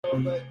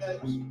but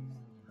that's the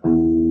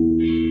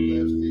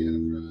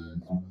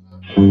Enterprise.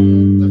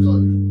 That's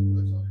all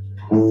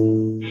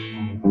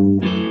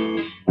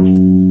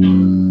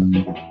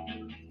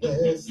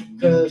there's the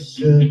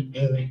crusher.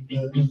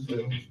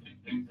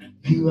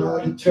 You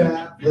are the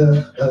traveler.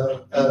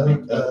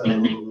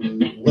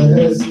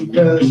 Where's the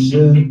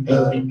crusher?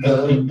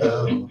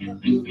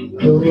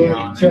 You're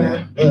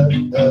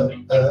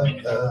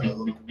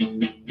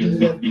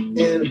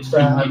the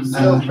traveler. I'm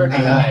still pretty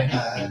high.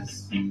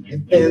 Your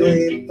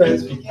family and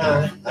friends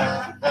behind.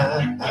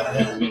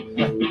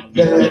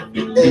 Left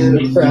the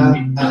Enterprise.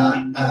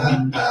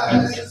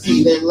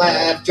 Even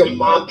left your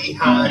mom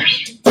behind.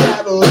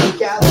 Travel the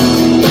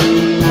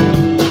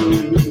galaxy.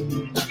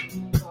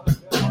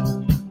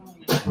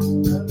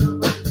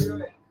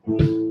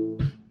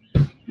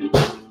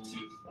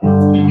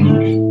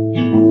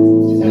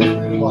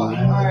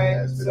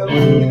 Alright, so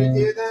we're gonna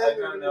do that. I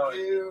don't know.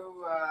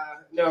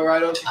 No, I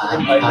don't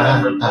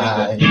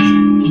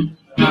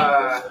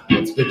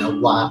It's been a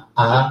while.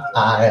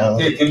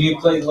 Hey, can you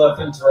play Love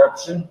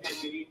Interruption?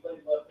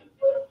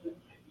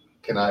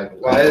 Can I?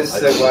 Why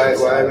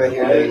am I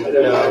here?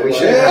 No, we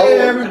should. Hey,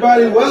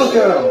 everybody,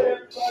 welcome.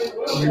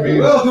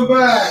 Welcome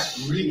back.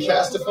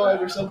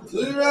 Recastified or something? To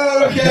the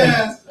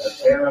Stangacast.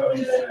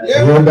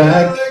 Yeah, We're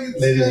back,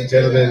 ladies and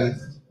gentlemen.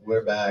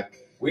 We're back.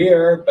 We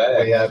are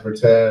back. We have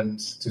returned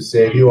to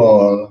save you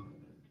all.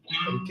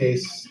 In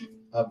case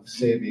of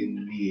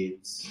saving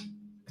needs,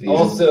 please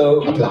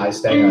Also, apply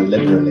Stanga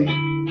liberally.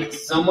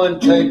 someone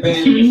type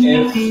in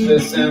if the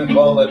sound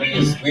quality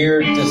is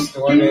weird,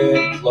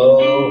 distorted,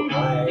 low,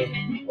 high,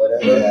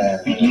 whatever.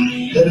 Yeah.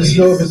 Let us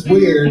know if it's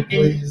weird,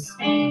 please.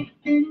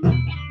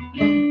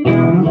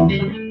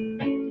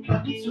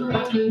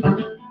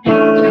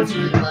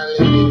 Answering my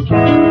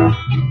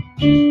lady.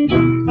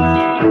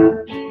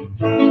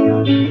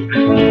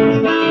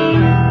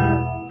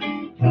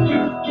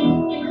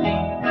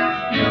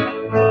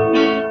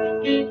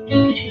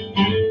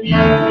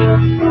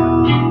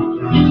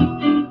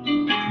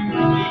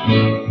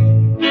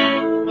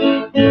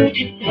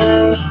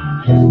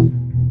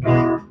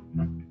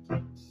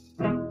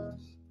 I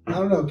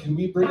don't know, can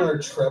we bring our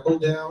treble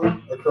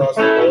down across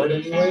the board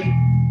anyway?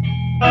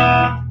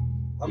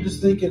 I'm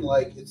just thinking,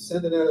 like, it's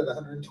sending out at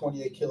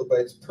 128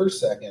 kilobytes per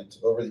second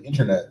over the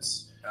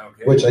internets,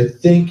 Okay. which I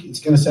think it's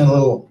going to sound a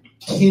little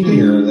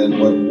tinnier than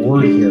what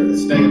we're hearing.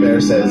 Stanga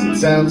Bear says it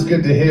sounds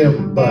good to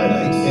him, but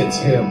it's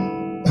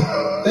him.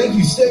 Thank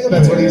you, Stanga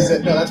That's what he Bear.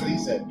 said. No, that's what he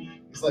said.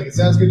 He's like, it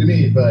sounds good to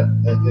me, but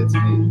it's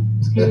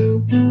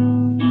me.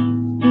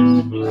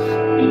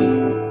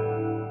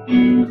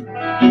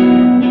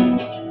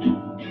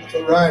 It's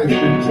all right if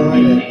you're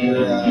enjoying it.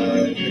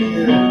 You're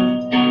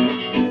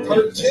here.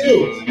 Part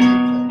 2.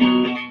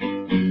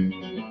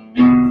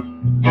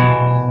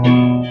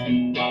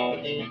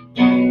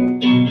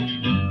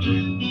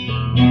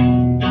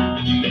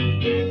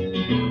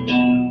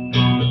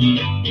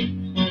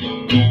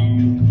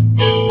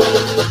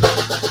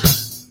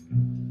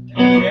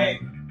 Okay.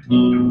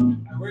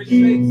 I wish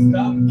they'd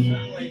stop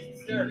suddenly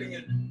starting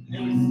a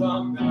new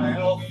song that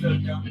I also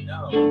don't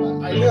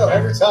know. I know,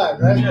 every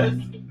time, right?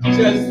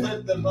 Just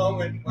at the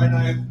moment when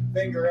I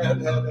figure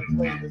out how to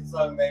play the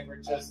song they were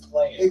just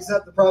playing.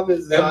 Except the problem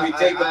is Then we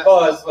take a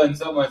pause when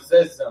someone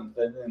says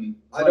something, and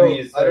I don't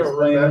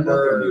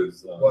remember new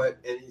song. what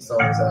any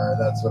songs are.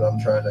 That's what I'm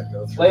trying to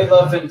go through. Play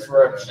Love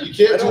Interruption. You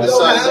can't I do don't the know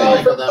side of the how.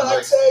 mic For on that mic.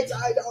 fuck's sakes,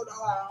 I don't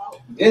know how.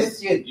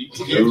 Yes, You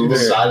can't do the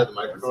side of the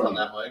microphone on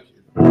that mic.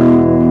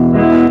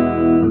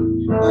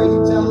 Are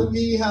you telling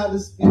me how to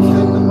speak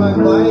into my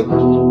mic?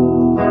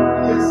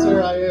 Yes,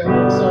 sir, I am.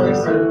 I'm sorry,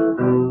 sir.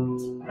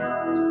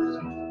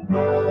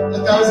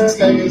 1,000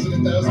 Stangas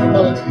and 1,000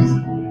 apologies.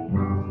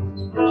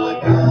 I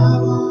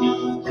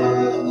want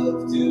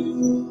love to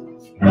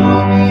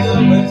roll me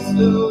over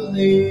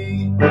slowly,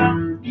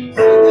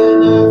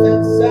 singing off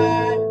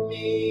inside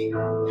me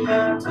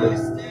and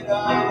twist it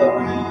all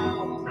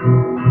around.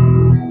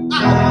 I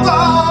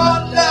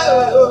want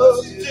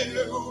love to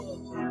roll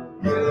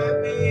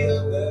me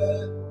over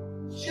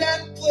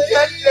gently.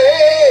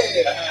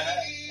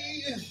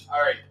 All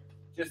right,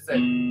 just say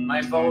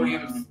my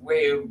volume's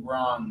way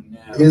wrong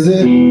now. Is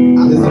it? Is it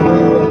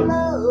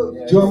really?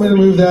 Yeah. Do you want me to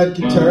move that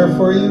guitar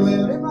for you,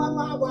 man?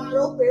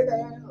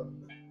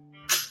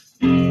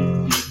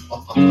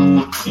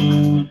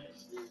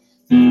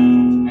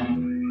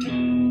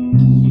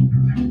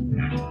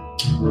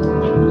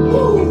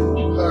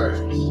 Alright.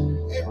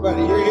 Hey,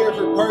 everybody, you're here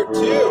for part 2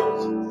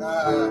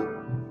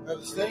 of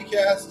the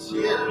Stangacast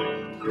here.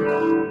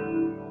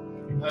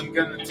 I'm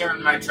gonna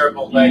turn my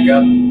treble back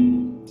up.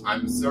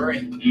 I'm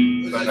sorry, but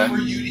For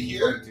I'm you to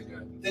hear, going to go.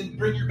 then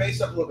bring your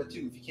bass up a little bit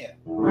too, if you can.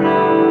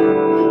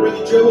 Bring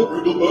the treble,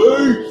 bring the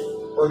bass.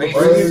 Bass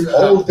Bring is,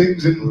 all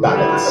things in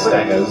balance,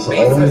 Stangas.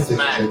 Bass All is things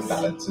max. in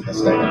balance in the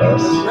Stangaverse.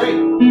 That's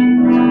great.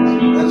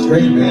 That's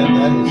great, man.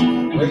 That is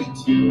great.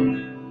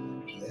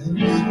 That is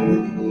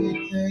great.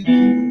 Thank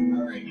you.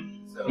 All right,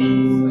 so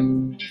it's like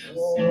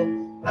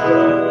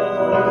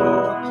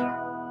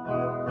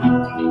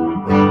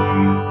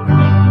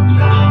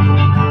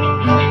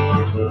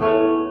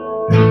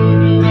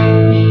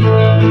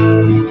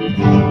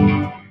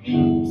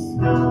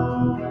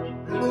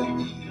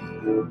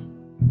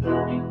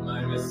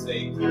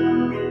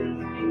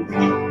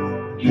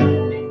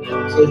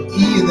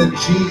then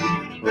G,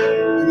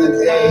 and then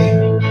A,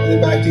 and then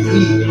back to E.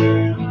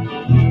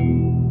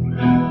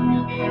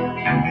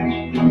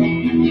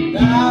 I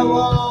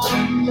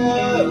want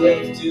love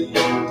to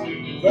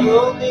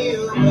roll me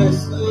over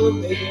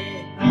slowly,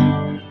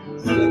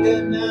 stick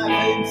a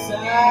knife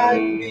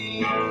inside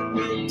me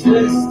and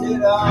twist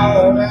it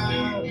all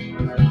around.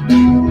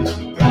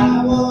 I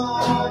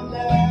want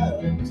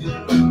love to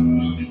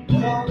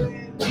roll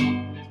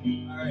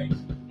me. All right.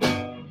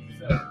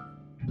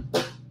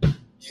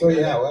 So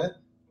yeah, what?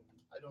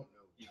 I don't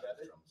know. You got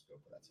it?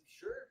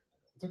 Sure.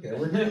 It's okay.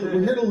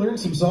 We're here to learn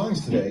some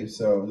songs today,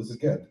 so this is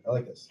good. I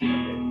like this.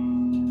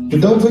 But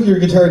don't put your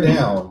guitar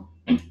down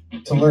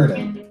to learn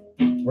it.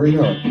 Where are you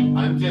going?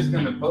 I'm just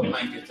gonna put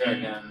my guitar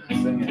down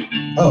and sing it.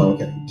 Oh,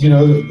 okay. Do you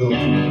know you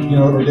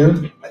know what we're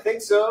doing? I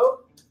think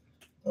so.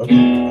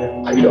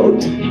 Okay. I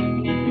don't.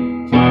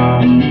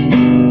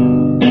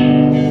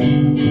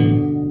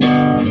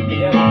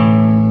 Yeah.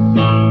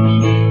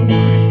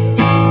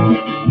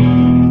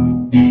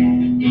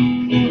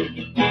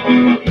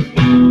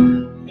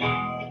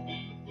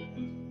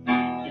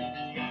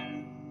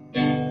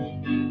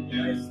 You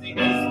know, I just need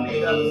to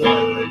speed up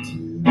slightly.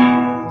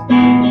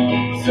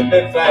 It's a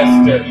bit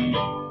faster.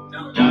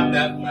 No, not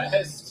that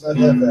fast. It's not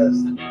that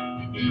fast.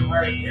 All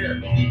right, here.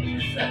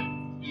 Just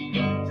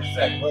a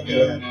sec. Okay,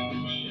 go ahead.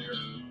 Here,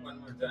 one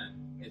more time.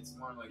 It's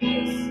more like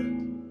this.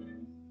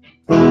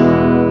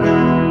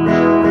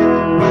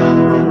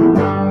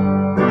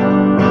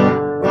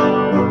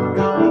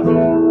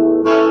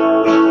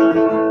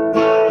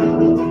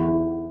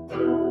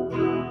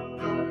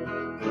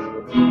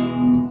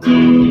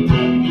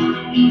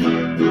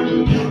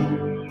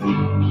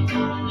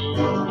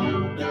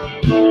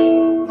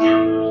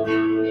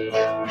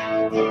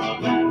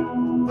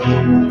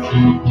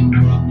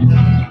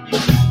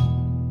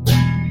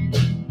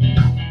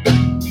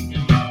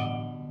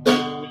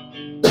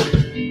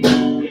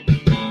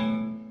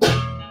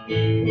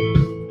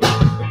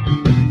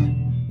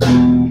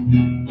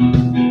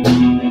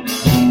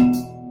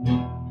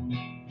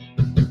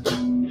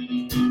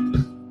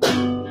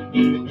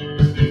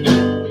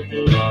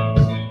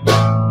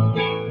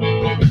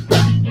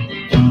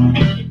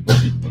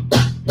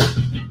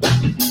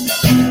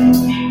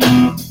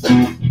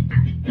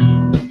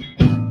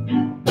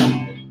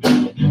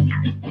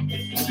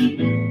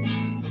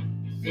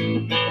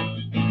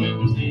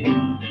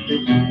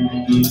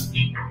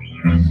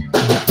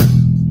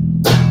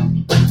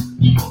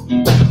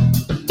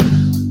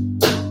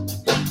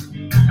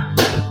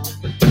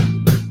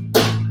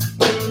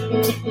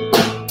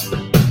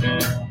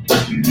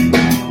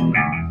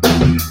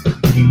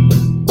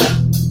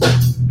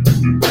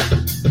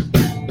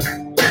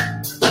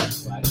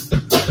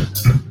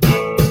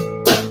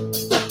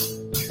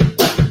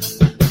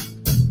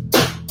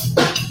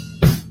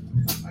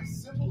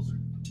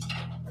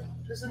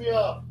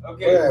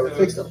 Okay, Yeah, we so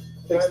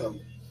fixed them.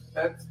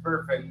 That's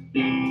perfect.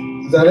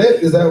 Is that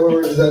it? Is that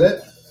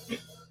it?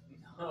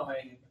 No,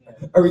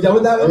 Are we done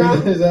with that one now?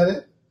 Is that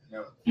it?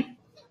 No.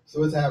 So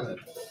what's happening?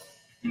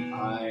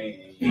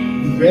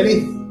 You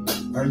Ready?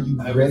 Are you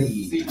I was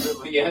ready?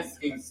 secretly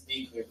asking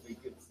Steve if we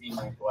could see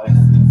my glasses.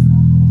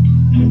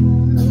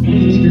 You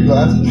need your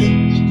glasses?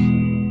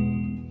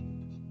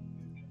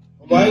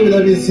 Why would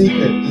that be a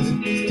secret?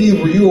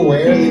 Steve, were you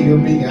aware that you were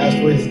being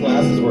asked where his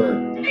glasses were?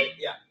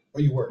 Yeah. Oh,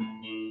 you were.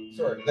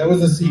 Sorry, that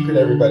was a secret,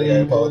 everybody. I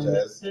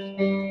apologize.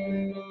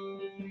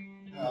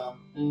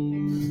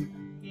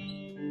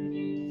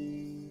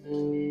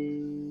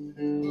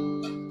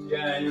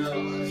 Yeah, I know. I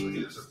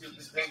do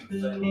stupid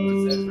things. I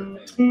do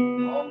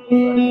everything. All the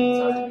fucking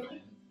time,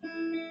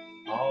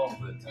 man. All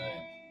the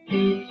time.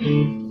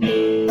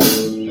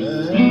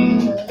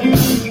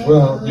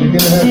 Well, you're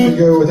gonna have to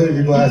go without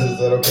your glasses. Is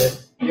that okay?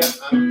 Yep,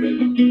 I'm good.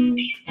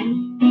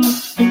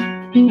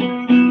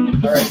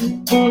 Alright.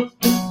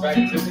 Back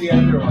to the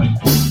other one.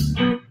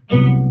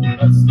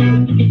 Let's do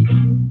it.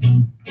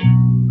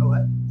 Oh,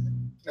 what?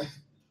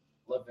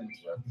 Love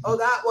interrupt. Oh,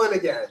 that one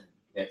again.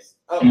 Yes.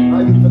 Oh, I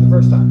mean for the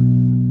first time.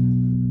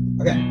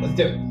 Okay, let's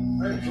do it.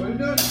 Alright, so what are you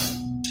doing?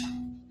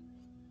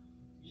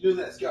 You do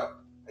this, go.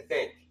 I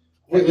think.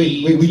 Wait,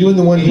 we doing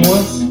the one he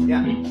wants?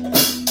 Yeah.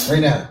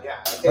 Right now? Yeah,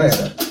 I think Right.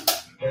 so.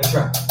 We're gonna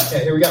try.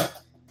 Okay, here we go.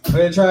 I'm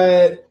gonna try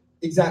it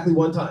exactly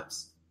one time.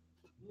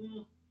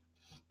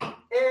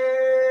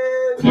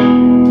 And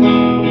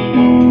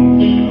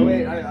oh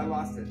wait, I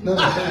lost it. No,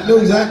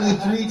 exactly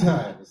 3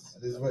 times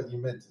is what you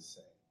meant to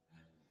say.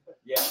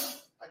 Yeah.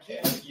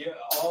 You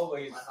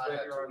always, when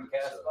you're on the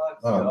cast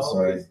box, Oh, I'm you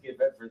sorry. always give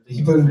everything.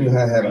 He put a new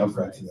hi-hat on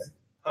for today.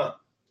 Huh.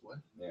 What?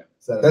 Yeah.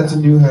 That's a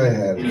new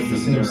hi-hat. It's the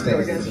same Go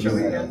stance. again, It's a show new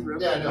me hi-hat. again. real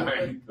Yeah, I quick. know. Alright,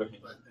 go ahead.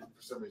 But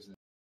for some reason,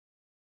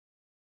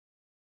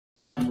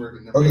 it's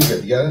working. Okay,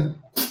 good. You got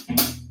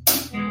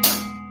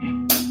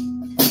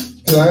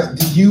it?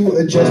 Did you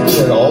adjust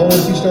it at all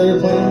once you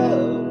started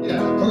playing?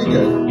 Yeah. Okay,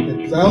 good.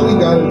 Because I only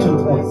got it to a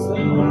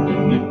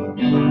point.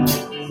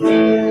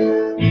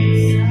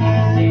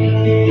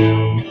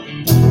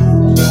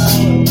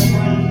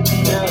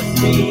 Now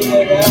speed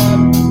it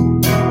up.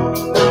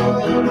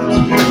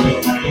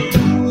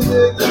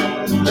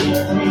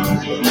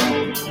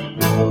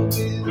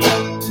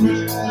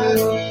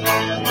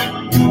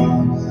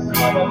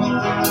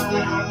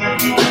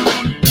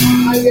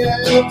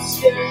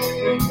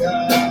 Stanga.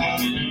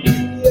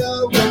 We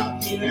are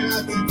rocking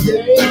out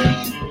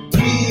today.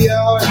 We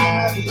are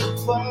having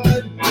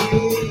fun.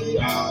 We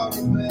are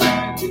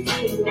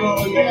American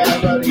cool.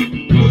 Yeah,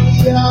 buddy.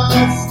 We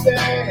are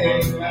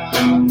Stanga.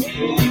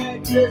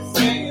 And just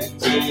saying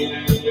to you,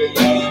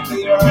 yeah,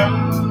 we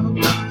are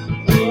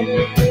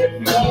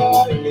here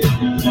for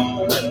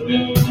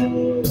you.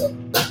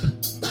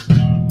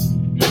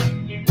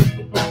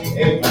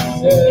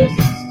 It's a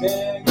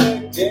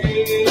Stanga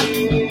day.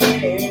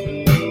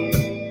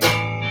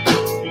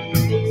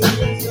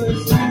 It's a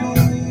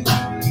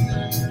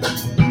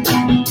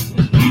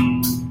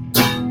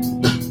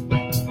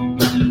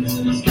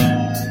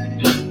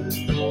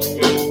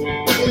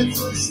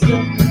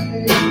Stanga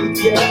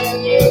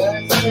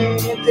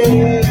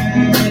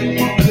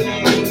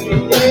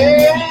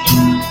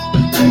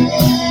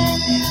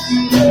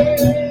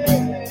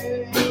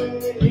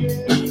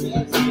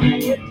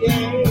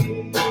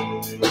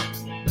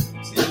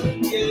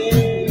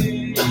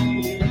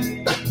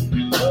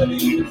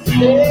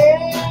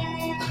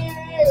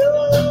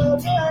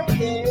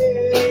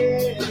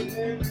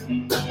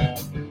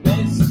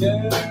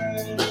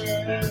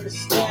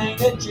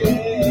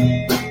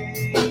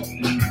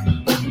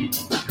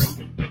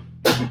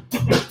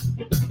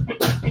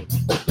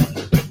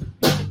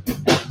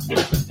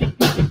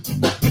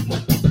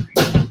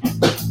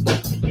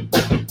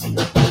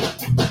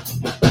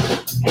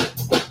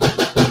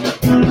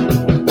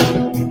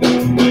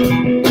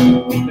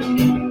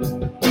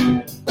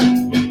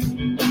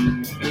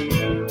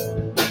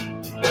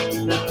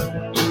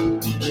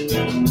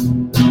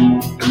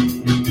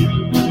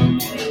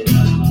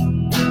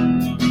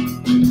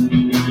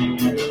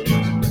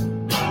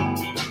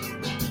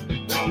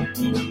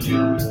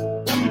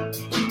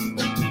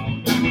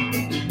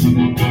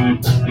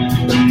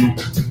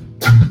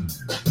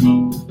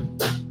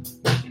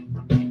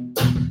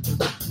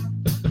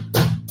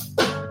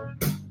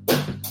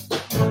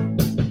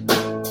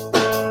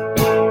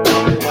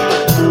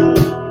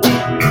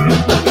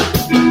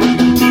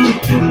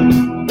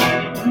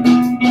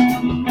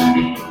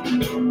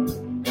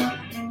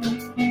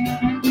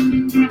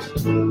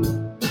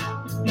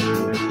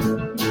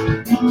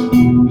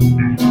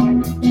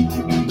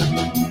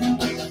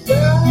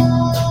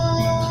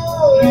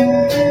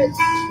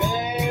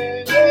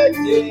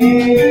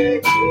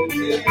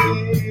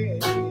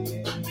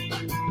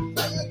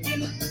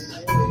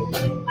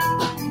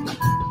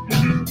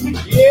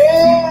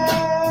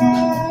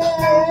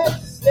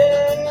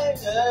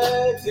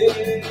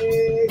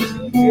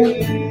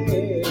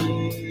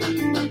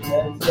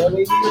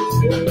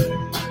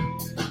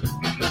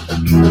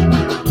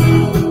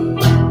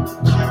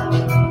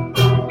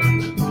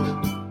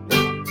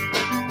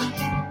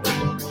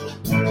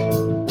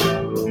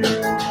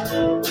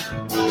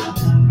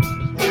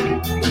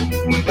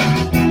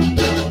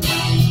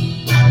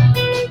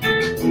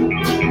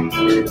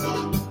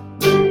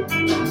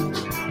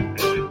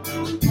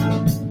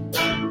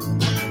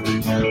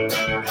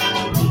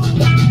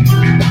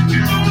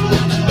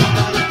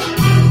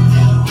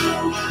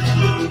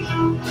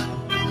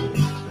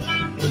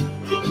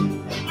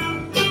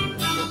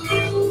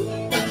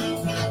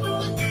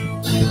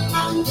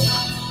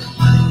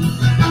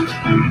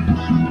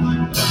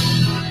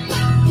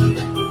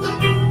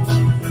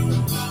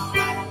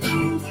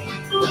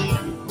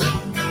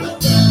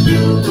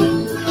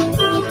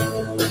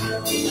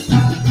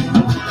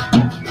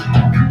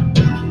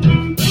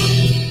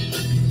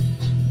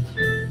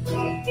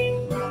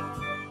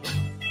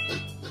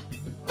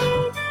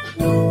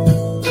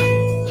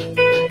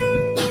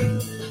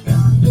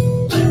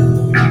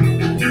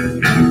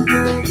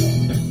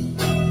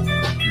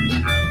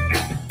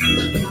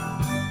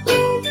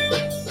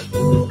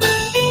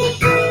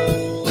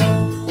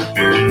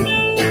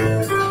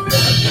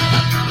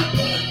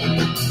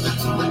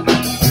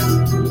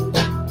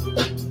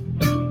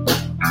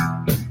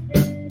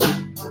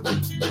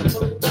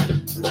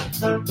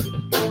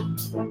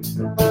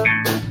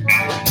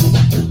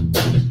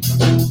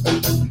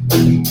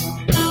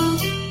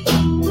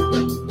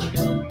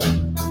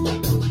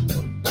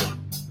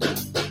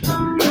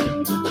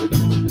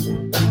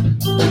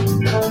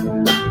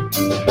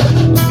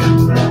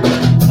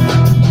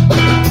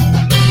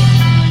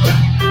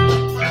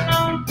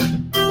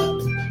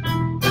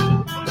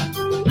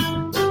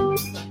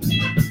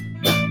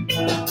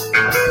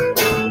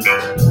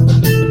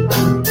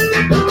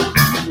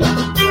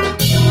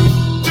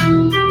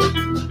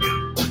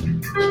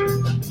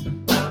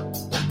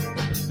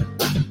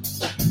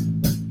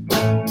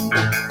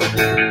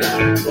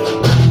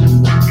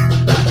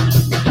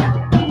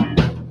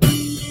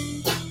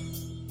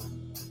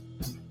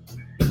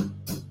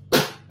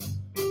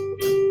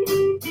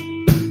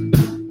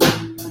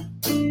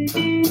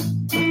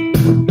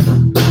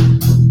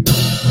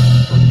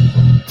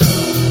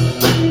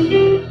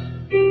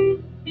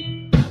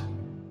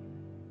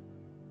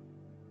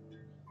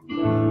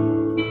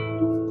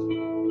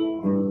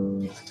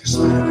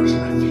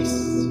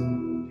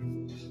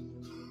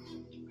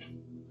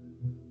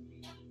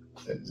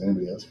Does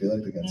anybody else feel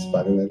like they got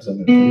spider webs on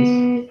their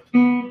face?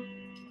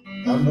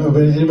 don't know,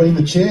 but anybody in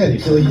the chat, you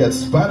feel like you got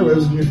spider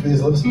webs in your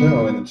face, let us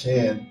know in the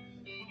chat.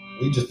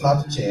 We just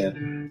popped the chat.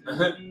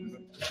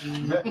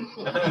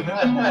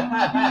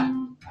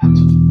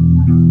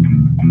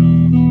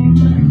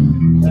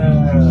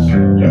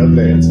 Well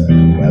played, sir.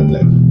 Well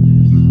played.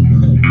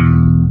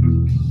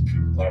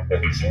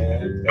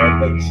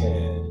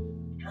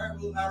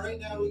 Alright, right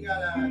now we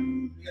got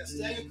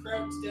Stang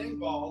Crown, Stang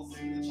Balls.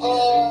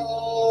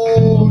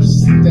 Oh,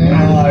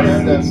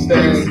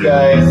 thanks,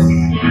 guys.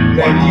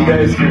 Thank you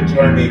guys for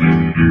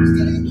joining.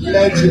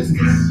 Legends.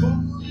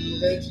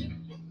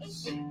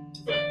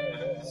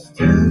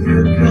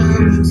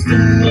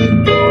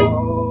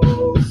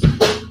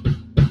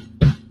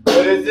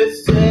 What is it?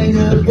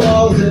 Stang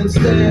balls and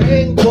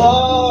stang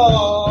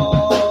balls.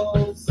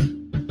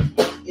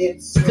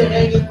 It's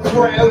stang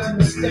kraut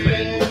and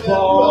stang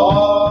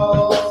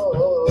balls.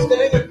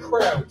 Stang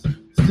kraut.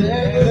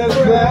 Stang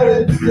kraut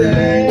and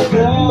stang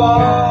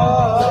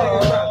balls.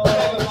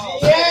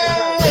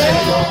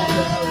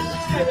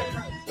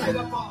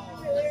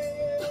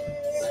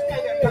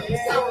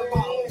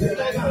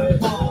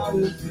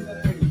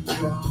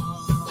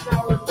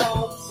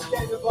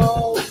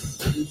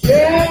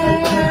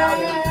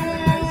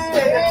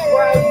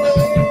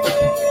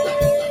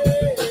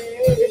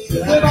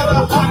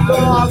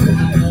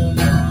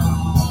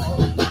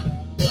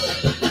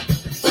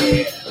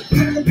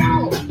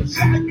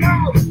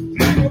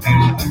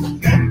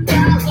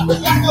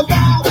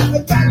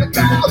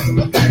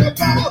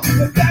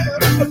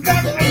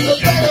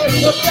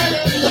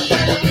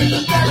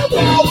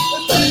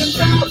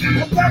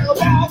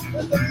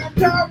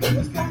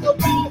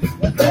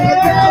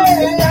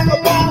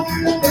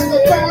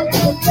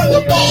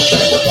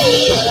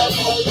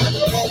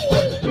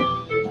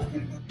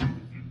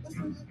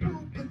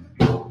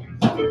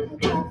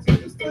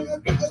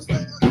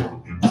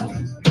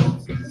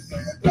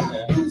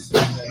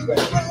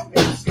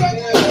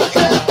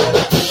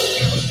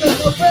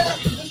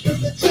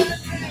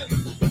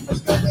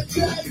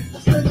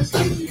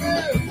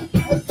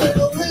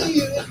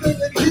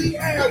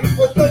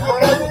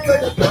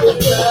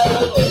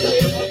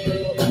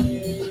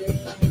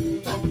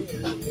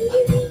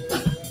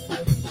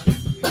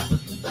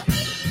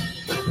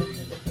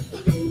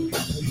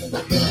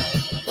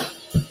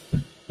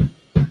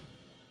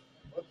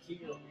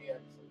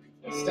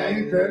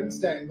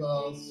 Stang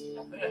balls.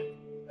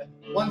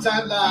 One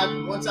time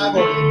live, one time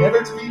only,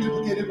 never to be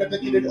duplicated,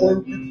 replicated, or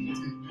repeated.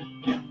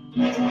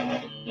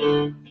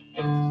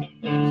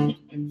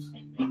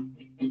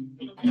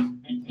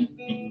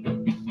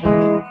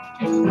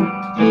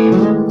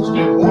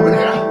 Warm in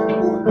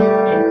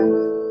here.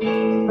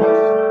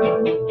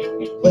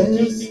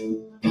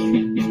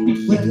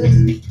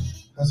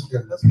 How's it go?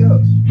 Let's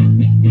go.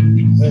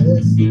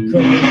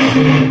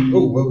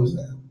 Oh, what was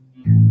that?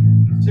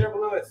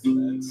 Terrible noise.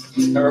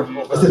 That's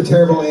terrible. That's a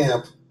terrible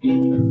amp.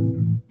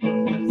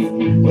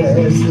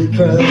 Wesley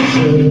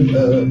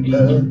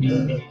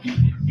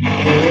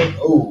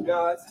Oh,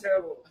 No, it's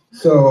terrible.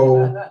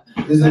 so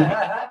is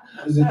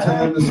it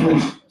time to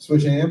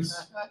switch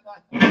amps?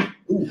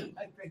 Ooh,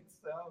 I think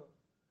so.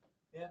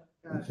 Yeah.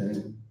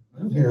 okay.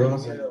 Here,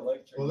 awesome.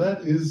 Well,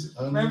 that is.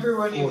 Remember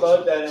when you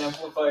bought that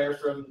amplifier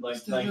from like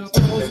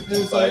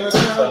 1955 or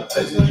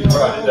something, and you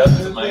brought it up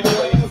to my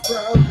place,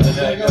 and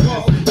I got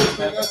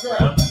this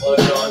ground plug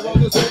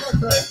on it,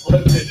 I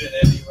plugged it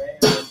in anyway,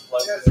 and then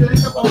plugged it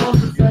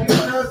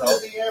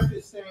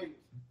in.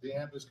 The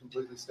amp is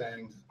completely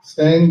stanged.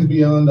 Stanged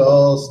beyond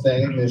all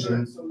stang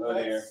missions. Oh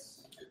dear.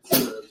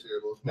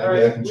 Maybe All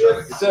right, I can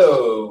try to get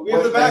So, We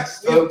have the what back,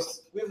 next,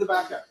 folks? We have the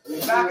backup.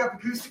 Backup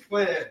acoustic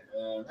plan.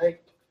 All right.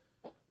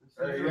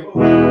 There you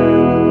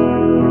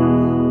go.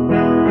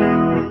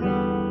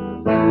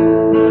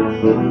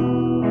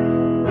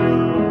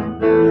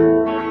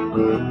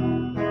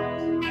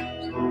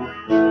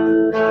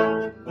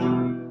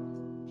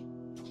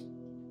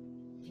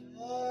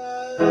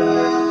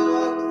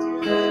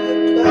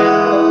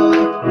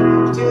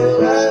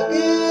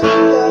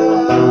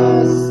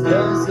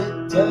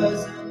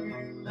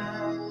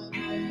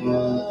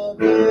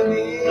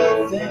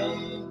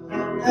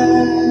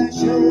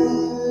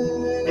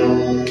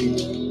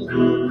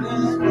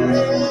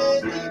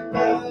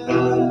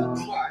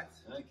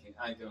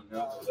 I don't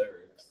know the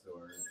lyrics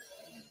or.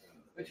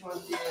 Which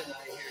one's the end?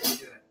 I hear you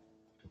do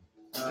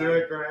it. Do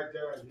it, Greg. Do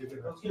it. You do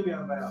it. It's gonna be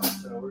on valve,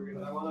 so we're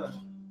gonna. I wanna.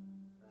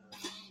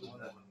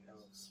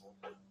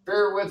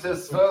 Bear with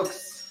us,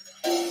 folks.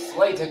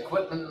 Slight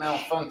equipment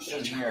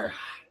malfunction here.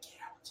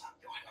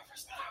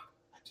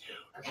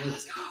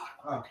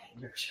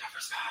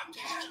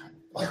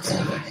 What's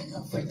happening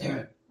over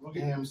there?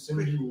 Damn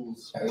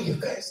symbols. Are you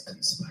guys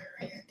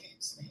conspiring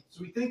against me?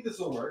 So we think this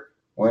will work.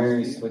 Why are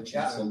you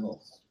switching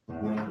symbols?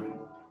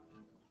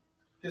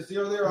 Because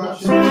the other I'm not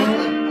option. sure.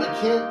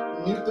 I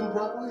can't mute them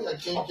properly. I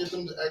can't get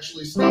them to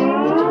actually stop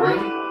with the ring.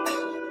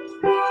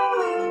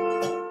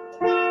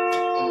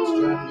 And it's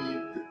driving me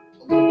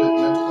a little bit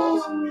mental.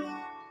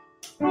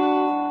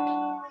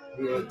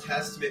 We want to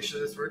test to make sure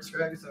this works,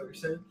 Greg. Is that what you're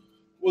saying?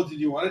 Well, did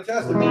you want to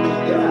test it?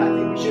 Yeah, I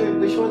think we should.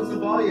 Which one's the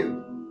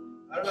volume?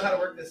 I don't know how to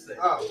work this thing.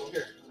 Oh,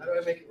 here. How do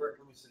I make it work?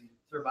 Let me see. Is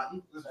there a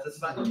button? This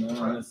button?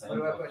 No, What that's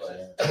do I push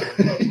amplifier.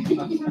 this?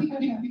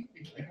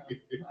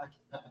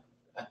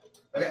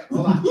 Okay,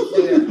 hold on.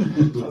 Stay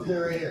there. I'll stay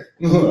right here.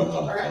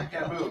 Alright,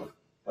 can't move.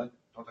 What?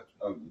 Don't touch me.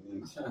 Oh,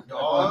 No, I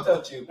won't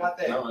touch you.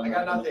 Nothing. No, I got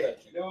I'm not nothing. gonna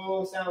touch you.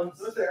 No sounds.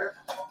 What's there?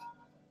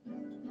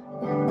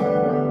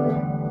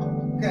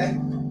 Okay.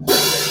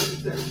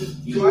 So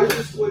I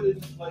just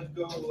wouldn't like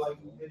go like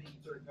any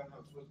sort of gun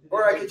house.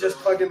 Or I could just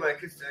plug in my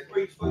acoustic. Or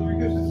you just plug your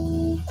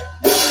acoustic.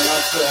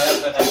 Not to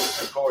have an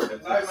extra cord.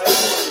 If I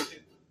it's- might too.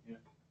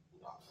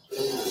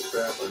 Holy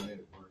crap, I made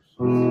it worse.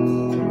 I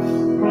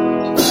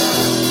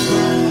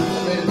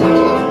made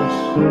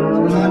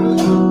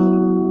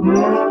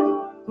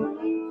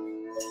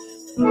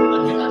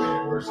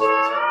it worse.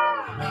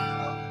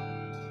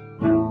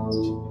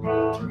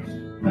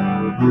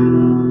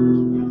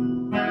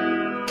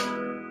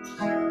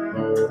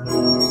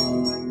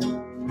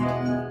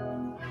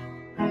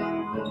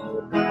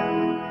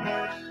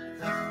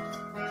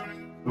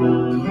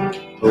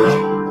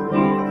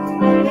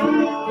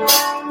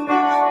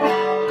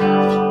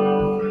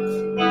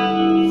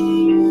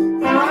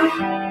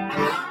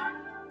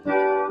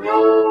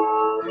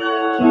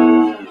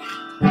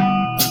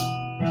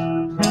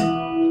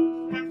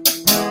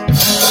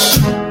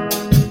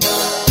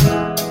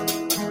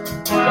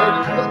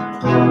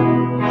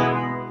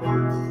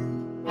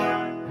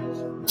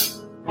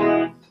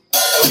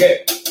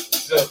 Okay,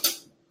 so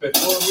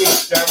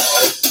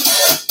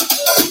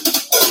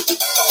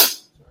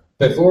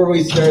before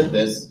we start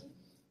this,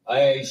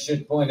 I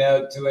should point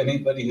out to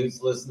anybody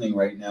who's listening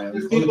right now,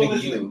 There's people including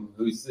listening. you,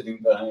 who's sitting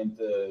behind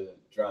the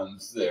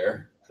drums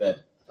there, that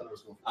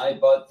I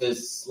bought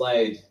this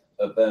slide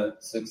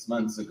about 6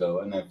 months ago,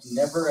 and I've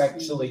never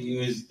actually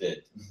used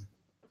it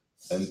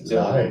until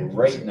Slide.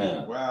 right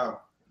now.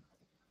 Wow.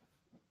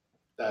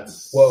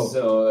 That's Whoa.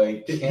 So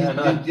I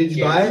cannot. Did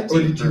you buy it, or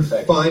did you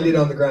perfection. find it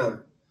on the ground?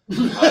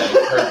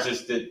 I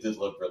purchased it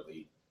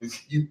deliberately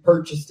You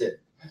purchased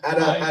it at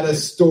I a did.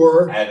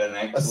 store, at an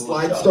actual a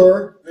slide shop.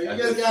 store. You At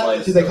guys the got slide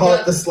this. Do they call store.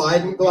 it the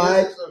slide and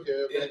glide?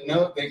 Okay. Yeah,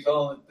 no, they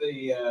call it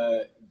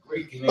the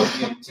Great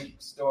Canadian Tube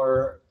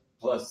Store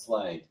plus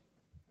slide.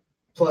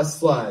 Plus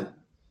slide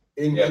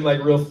in Yeah.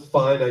 like real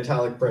fine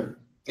italic print.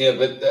 Yeah,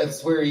 but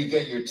that's where you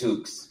get your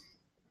toques.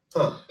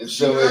 Huh.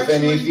 So if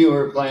any of you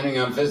are planning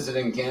on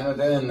visiting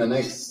Canada in the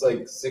next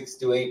 6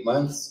 to 8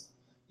 months,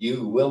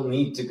 you will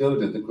need to go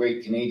to the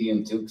Great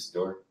Canadian Tube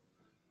Store.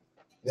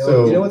 You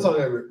know what song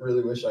I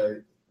really wish I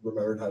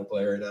remembered how to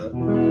play right now?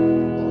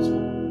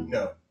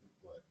 No.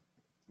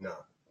 No.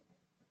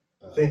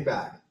 Think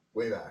back.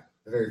 Way back.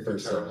 The very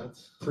first Guitar song.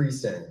 nuts?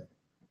 Pre-Stanga.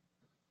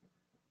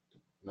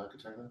 Not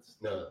guitar nuts?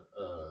 No,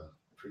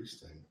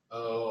 priest thing.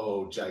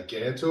 Oh,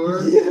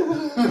 Gigantor? Yeah.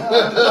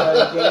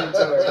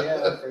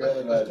 Yeah, I forgot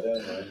about that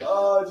one.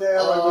 Oh,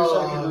 damn. I wish I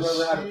could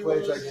remember how to play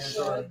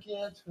Gigantor.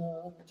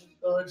 Gigantor.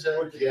 Oh,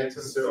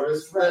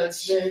 Gigantosaurus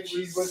Rex.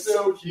 He was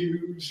so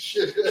huge.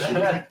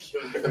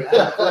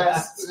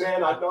 Breasts,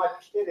 man, I'm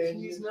not kidding.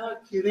 He's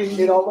not kidding.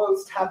 It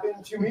almost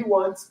happened to me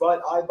once,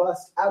 but I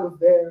bust out of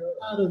there.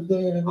 Out of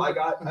there. I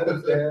got out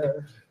of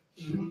there.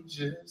 You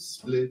just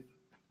split.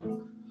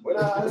 When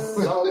I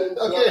saw it.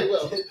 Okay,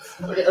 well.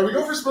 Okay, are we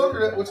going for smoke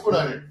or what's going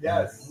on here?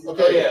 Yes. Oh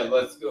Okay. yeah,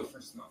 let's go for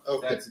smoke.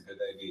 Okay. That's a good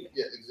idea.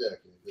 Yeah,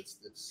 exactly. Let's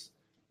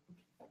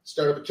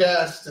start up a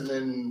cast and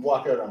then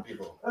walk out on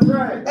people. That's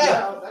right.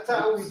 Yeah, that's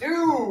how we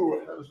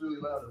do. That was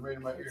really loud and right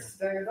in my ear.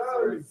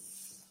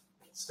 Stangacast.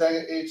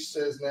 Stanga H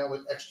says now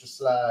with extra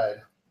slide.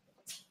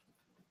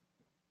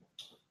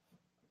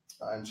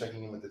 I'm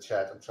checking in with the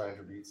chat. I'm trying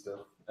to read stuff.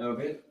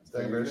 Okay.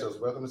 Stanga Bear says,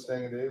 welcome to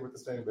Stanga Day with the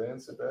Stanga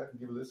Band. Sit back and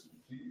give a listen,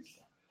 please.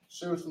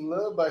 Show some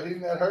love by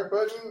hitting that heart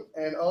button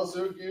and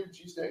also give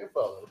G Stang a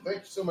follow. Thank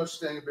you so much,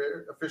 Stanga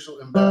Bear,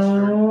 official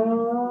ambassador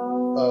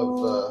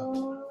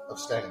of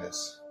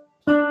Stangness.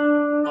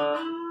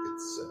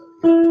 It's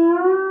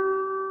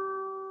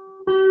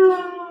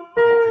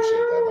I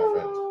appreciate that, my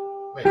friend.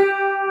 Wait,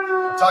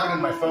 I'm talking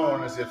in my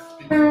phone as if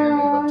people can hear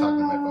me, but I'm talking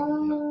in my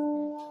phone. No.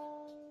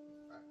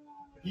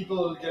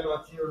 People get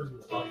on tears.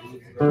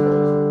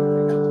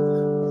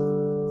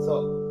 So,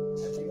 I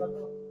think I'm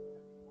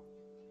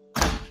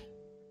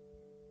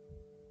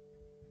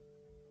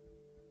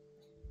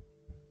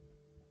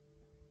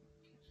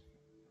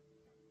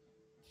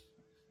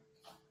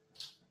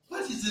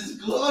What is this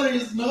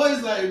glorious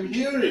noise I am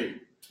hearing?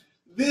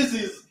 This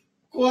is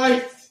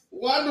quite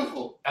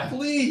wonderful.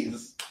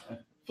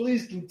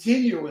 Please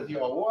continue with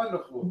your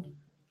wonderful.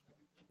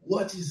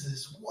 What is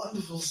this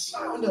wonderful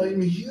sound I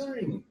am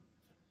hearing?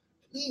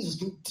 Please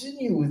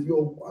continue with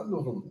your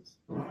wonderfulness.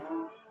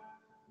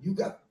 You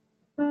got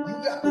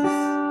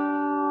this.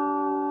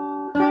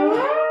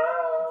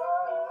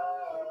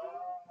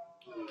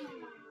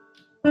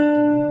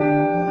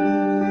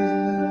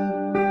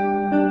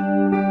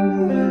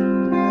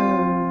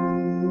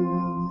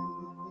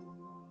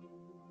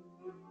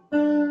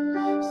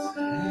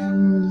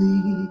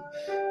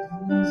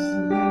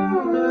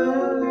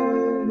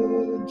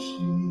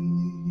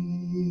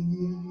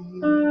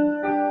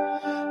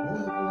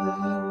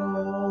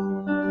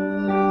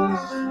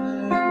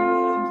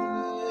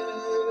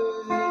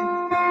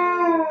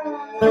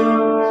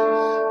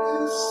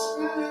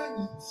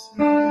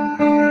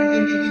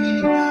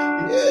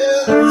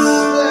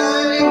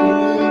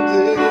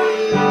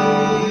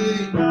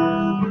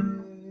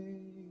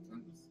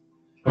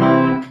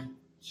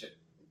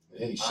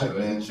 shit,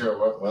 man. wasn't sure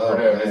what Wow, word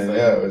I was man, saying.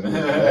 yeah, it was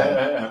really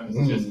bad. I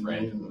was just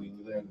randomly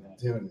doing that.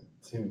 Doing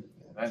it.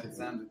 That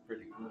sounded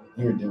pretty cool.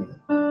 You were doing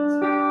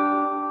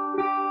it.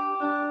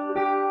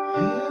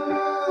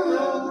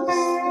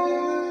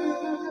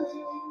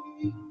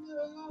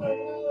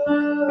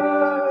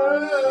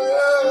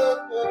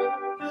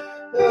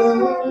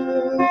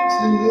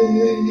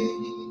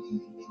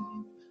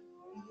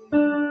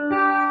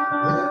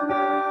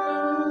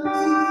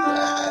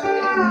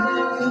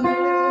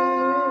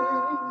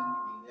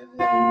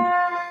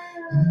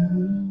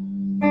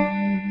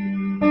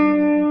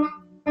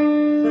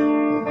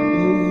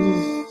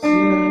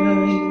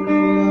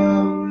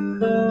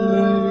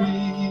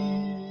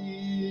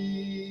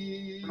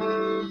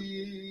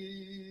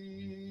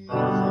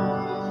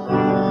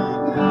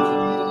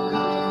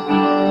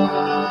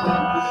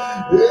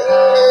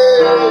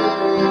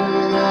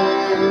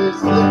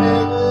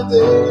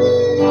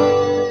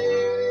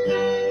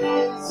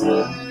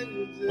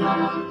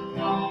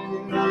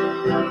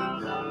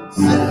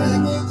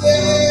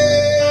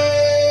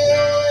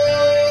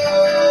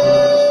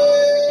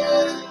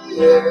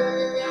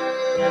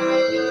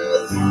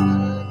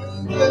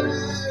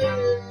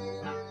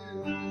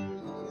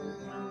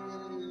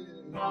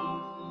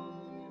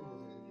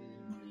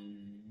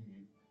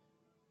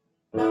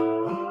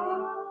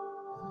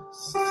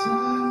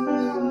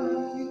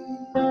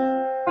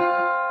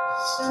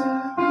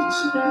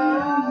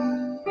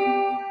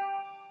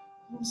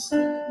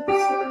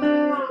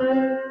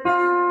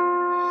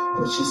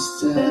 But you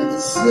still the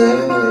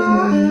same.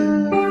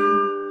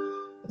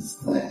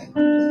 It's like,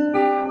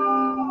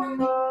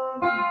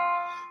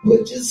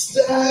 but you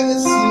still the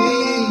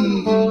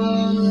same.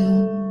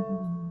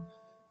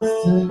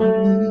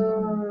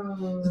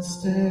 It's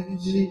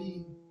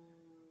Stangacast.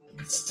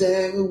 It's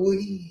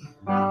Stangacast.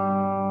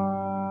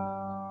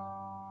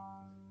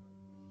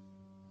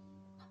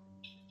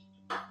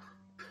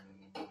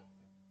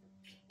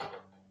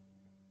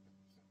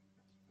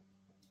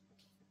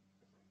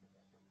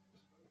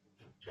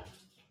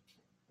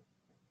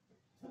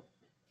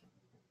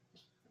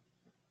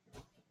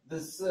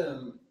 This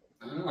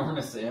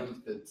enormous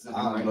amp that's sitting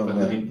I right don't know,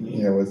 behind man.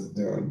 me. Yeah, what's it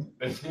doing?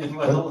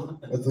 Well,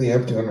 What's the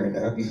amp doing right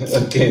now?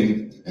 okay,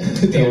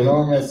 the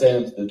enormous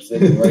amp that's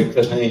sitting right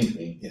behind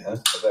me, Yeah.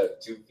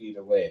 about 2 feet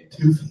away,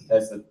 2 feet.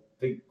 has a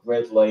big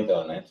red light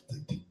on it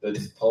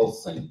that's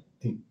pulsing,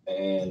 and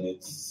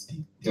it's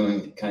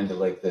doing kind of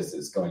like this.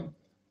 It's going.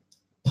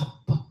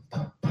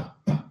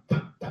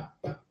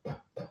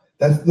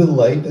 That's the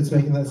light that's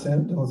making that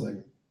sound? I was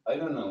like, I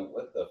don't know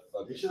what the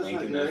fuck You is sure it's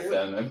not making your that amp?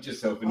 sound. I'm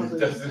just hoping I it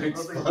was doesn't like-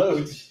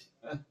 explode.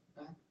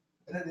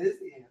 That is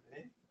the amp,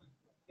 eh?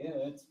 Yeah,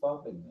 it's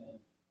popping, man.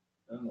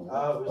 I don't know.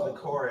 Oh, it was the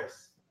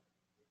chorus.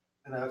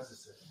 And I was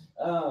just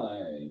Oh,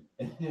 alright.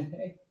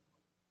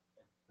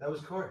 that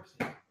was chorus.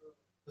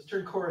 Let's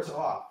turn chorus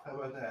off. How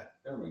about that?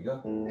 There we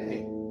go.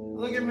 Hey,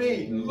 look at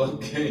me.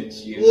 Look at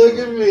you. Look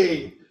at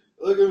me.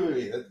 Look at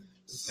me.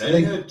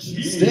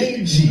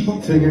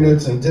 Stangacast. Figuring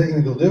out some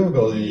technical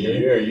difficulty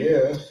here.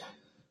 Yeah.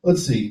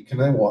 Let's see.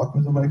 Can I walk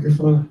with the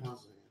microphone?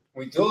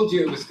 We told you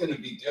it was going to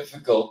be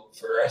difficult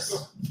for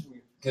us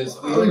because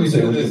we I don't only even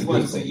say do it this was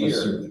once a difficult, year.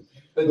 necessarily.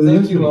 But Well, thank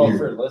that's you been a all year.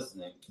 for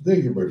listening.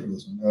 Thank you, Bert, for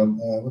listening.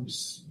 Let me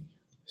see.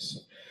 So,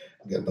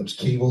 we got a bunch of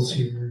cables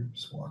here.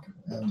 Just walking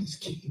around these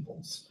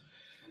cables.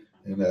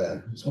 And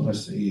I just want to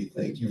say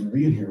thank you for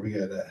being here. We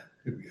got,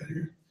 who do we got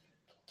here?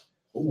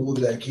 Oh, look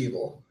at that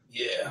cable.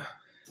 Yeah.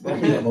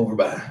 Okay, I'm over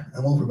by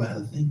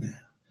the thing now.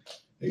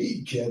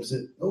 Hey, Caps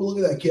it. Oh, look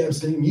at that Cap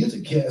Sting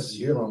Music Cast is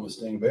here along with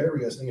Sting Bear.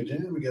 We got Sting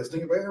Jam, we got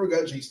Sting Bear, we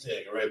got G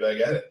Sting. Right back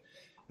at it.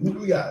 Who do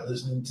we got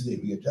listening today?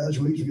 We got Josh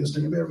Weeks, we got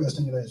Sting Bear, we got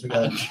Sting Dice, we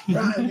got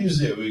Ryan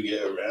Music, we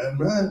got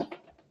Ryan.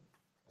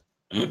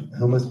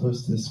 How am I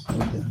supposed to spell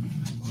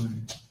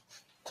that?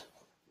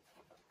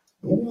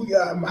 Oh, we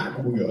got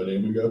Michael, we got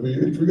him, we got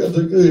BH, we got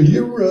the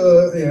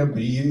Hero, and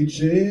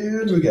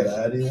BHN, we got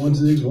ID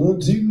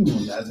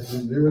 1612,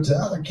 960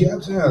 Tyler,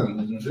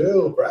 Captain,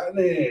 Joe,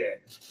 Brittany.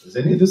 Is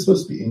any of this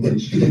supposed to be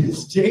English?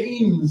 It's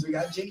James, we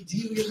got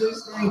JT, we got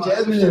this thing,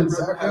 Jasmine,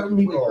 Soccer,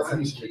 Meatball.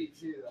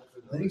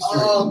 Thanks,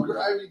 Oh,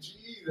 Gravy G.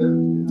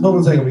 Hold on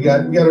a second, we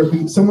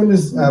got someone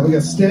is, we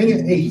got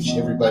Stanga H, I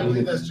everybody.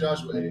 believe that's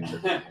Joshua H.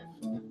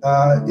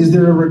 Is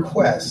there a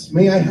request?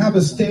 May I have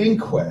a Stang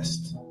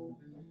quest?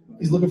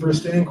 He's looking for a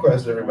Stang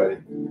quest, everybody.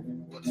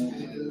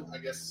 I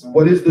guess.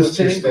 What is the What's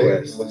your Stang Stang?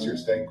 quest? What's your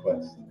Stang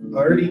quest? I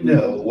already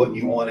know what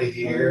you want to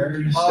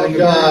hear. Oh, Stang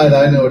God,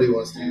 I know what he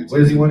wants to hear. What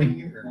does he want to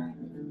hear?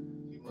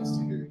 He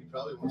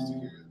probably wants to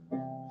hear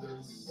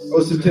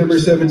Oh, September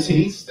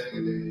 17th?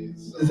 Stanga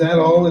Days. Is that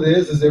all it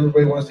is? Is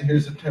everybody wants to hear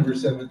September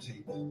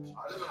 17th? I don't know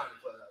how to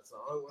play that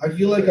song. I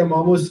feel like I'm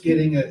almost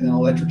getting an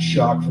electric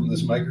shock from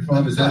this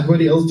microphone. Is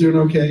everybody else doing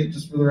okay,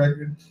 just for the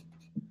record?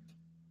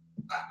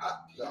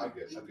 No, I'm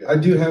good. I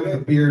do have the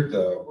beard,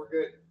 though. We're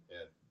good.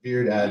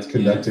 Beard adds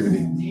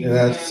conductivity. It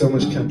adds so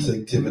much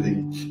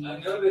conductivity. I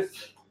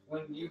noticed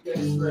when you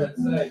guys were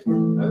outside, I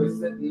was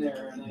sitting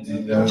there and I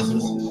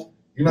noticed.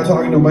 You're not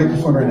talking to a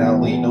microphone right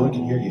now, Lee. No one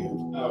can hear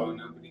you. Oh,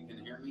 nobody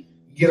can hear me?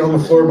 Get on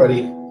the floor,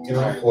 buddy. Get Get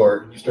on the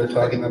floor. You start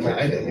talking about my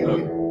idea.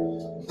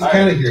 I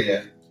kind of hear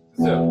you.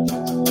 So,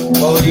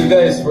 while you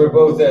guys were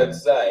both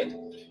outside,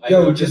 I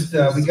Yo, noticed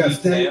just, we got Steve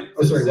Stan- Sam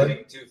oh, sorry, what?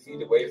 sitting 2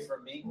 feet away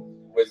from me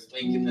was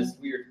making this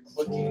weird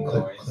clicking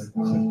Click, noise. click,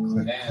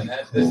 click, click. And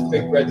had this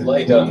big red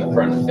light on the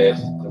front of it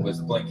that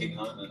was blinking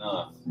on and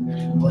off.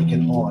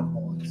 Blinking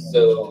on.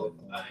 So,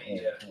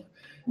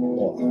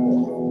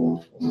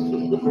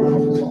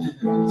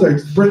 Sorry,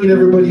 just bringing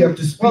everybody up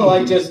to speed. well,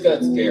 I just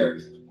got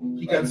scared.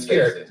 You got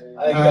scared.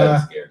 I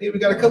got scared. Hey, we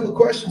got a couple of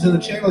questions in the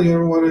channel. You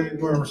want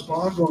to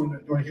respond? Do you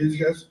want to hear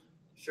these guys?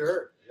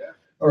 Sure. Yeah.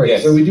 All right.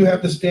 Yes. So we do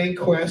have the Stang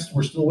quest.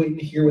 We're still waiting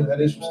to hear what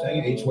that is from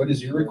Stang H. What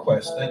is your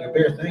request, Stang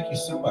Bear? Thank you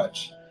so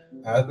much.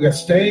 We got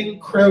Stang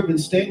Crowd and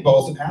Stang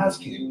Balls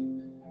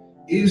asking,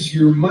 is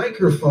your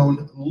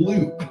microphone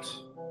looped?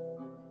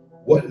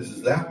 What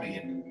does that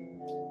mean?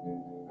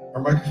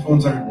 Our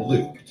microphones aren't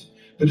looped.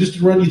 But just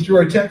to run you through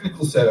our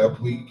technical setup,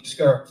 we just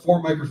got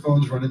 4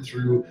 microphones running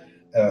through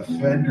a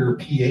Fender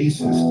PA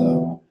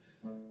system,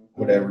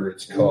 whatever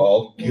it's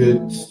called.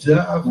 Good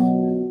stuff.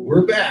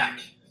 We're back.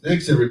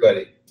 Thanks,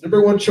 everybody.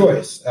 Number 1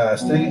 choice,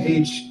 Stang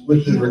H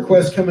with the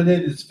request coming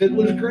in is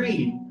Fiddler's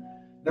Green.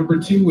 Number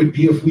 2 would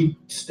be if we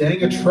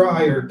Stang a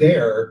Try or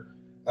Dare,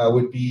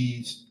 would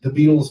be the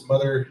Beatles'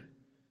 Mother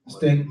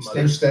Stang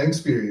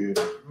Spirit.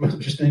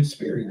 Mother Stang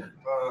Spirit.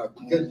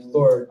 Good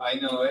Lord. I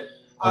know it.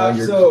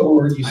 Your So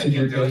cord, you I said can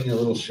you're do it. getting a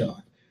little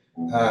shock.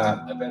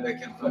 I bet I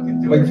can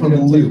fucking do it.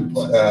 Microphone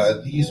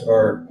looped. These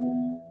are,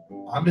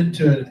 I'm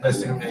into an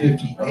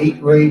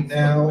SM58 right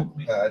now.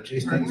 Jay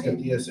Stang's got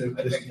the I think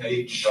I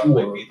SM58 brought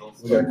my Shure.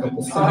 Beatles We got a with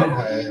couple me. side Well,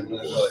 I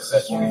hams.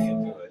 bet you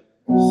can do it.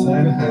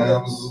 Side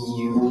hams.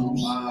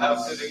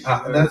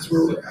 And that's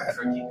where we're at.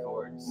 Tricky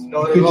chords.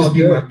 No, It could just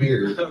be my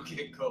beard.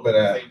 Okay, cool. But,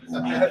 Same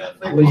as me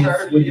then.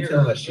 What are you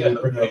telling us? Should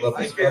we bring our levels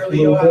I up a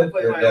barely know little how to bit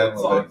play or my down own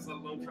a little bit? songs, let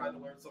alone trying to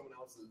learn someone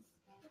else's.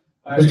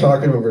 I'm just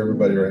talking over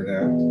everybody right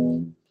now.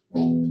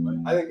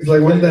 I think It's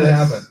like, when did that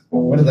happen?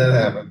 When did that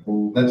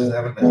happen? That just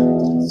happened now.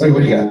 Wait,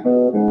 what do you got?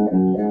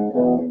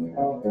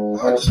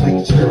 Oh, just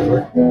making sure it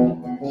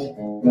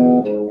works.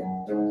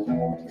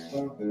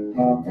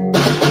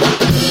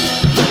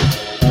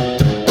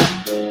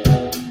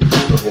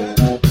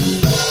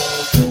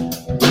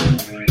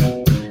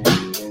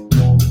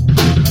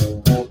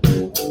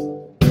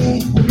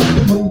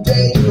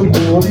 Day in the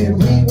morning,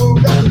 we were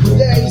rocking the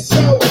day so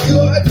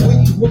good. We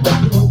were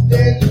rocking the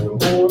day in the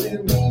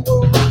morning, we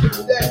were rocking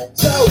the day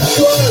so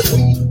good.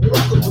 We were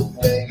rocking the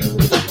day in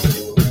the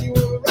morning, we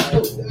were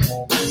rocking the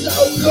day so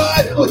good.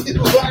 We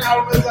were rocking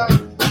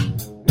the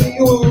day, we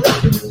were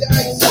rocking the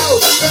day so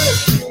good.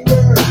 We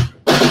were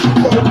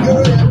so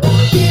good at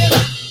rocking.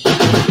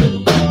 In the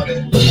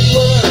morning, we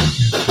were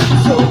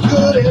so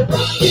good at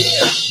rocking.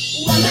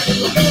 Rocking in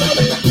the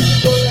morning, we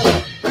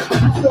were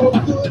so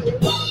good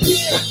at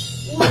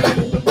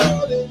rocking.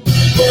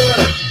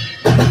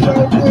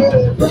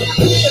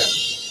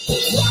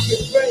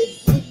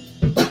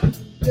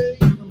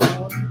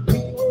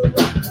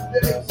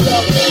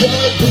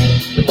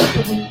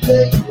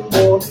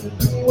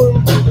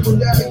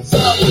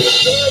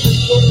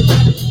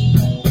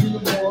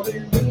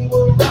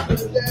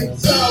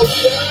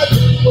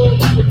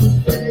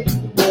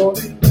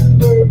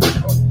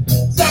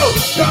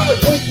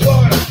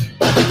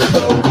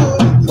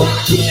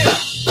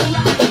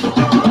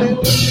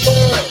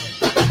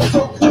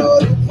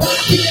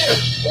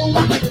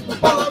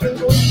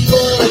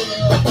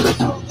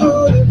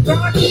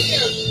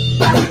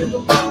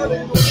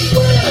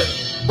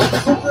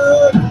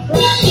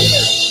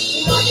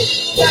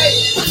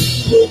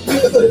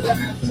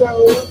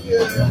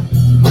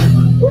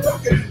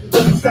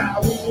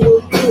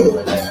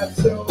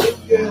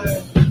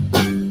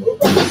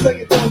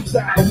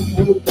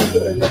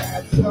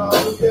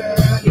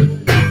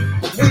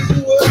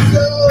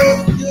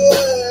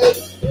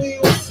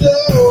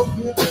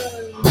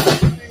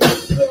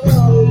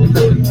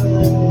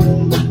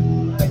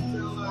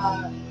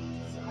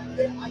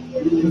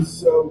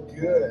 So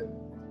good.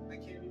 I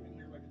can't even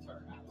hear my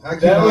guitar.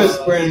 That was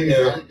brand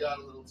new. I got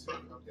a little too.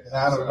 Okay.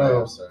 I don't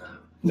know.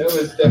 That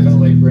was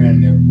definitely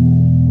brand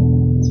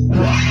new.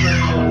 I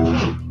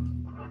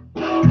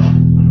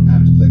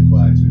have to play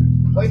quiet too.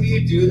 Why do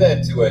you do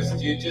that to us?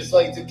 Do you just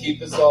like to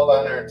keep us all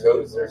on our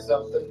toes or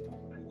something?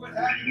 What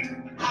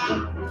happened?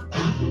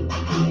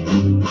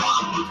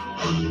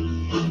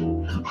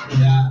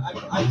 Yeah,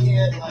 I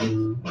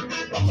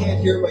can't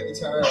hear my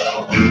guitar at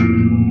all.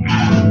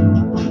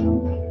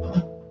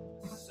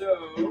 So,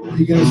 Are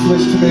you going to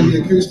switch to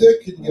maybe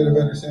acoustic? Can you get a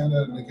better sound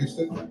out of an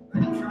acoustic?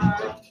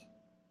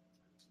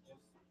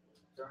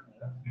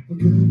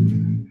 Okay.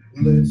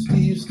 Let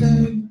Steve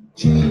Stang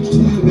change to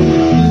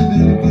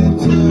another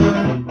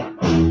guitar.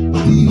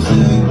 Steve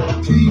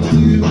Stang change to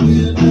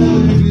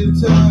another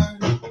guitar.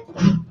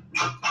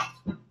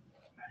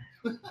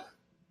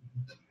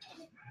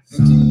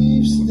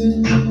 Steve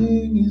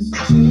Stang is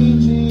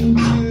changing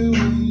to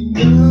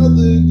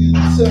another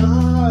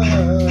guitar.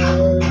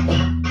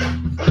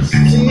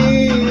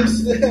 Steve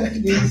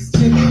Stang is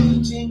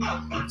changing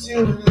to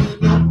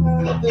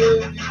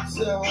another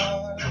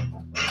guitar.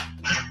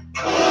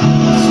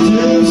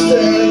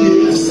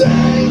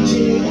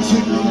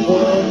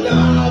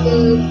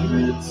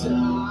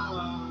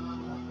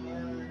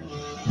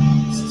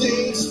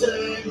 This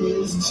thing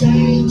is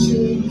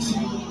changing to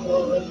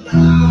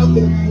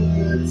another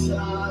good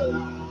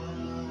time.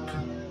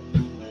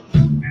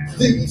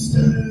 This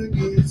thing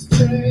is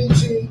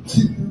changing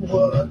to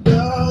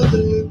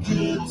another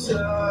good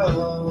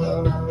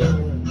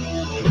time.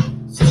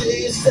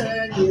 This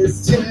thing is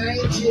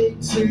changing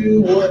to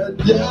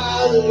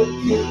another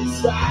good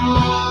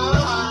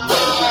time.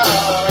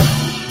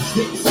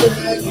 This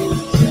thing is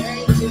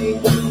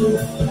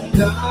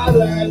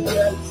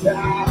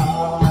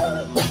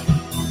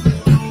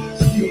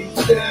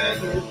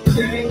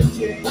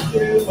changing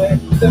to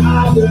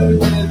another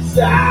good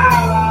time.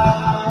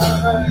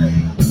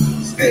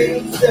 This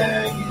thing is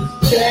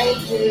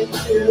changing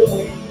to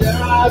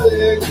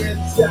another good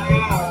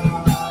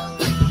time.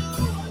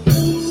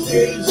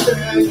 This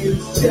thing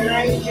is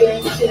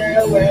changing to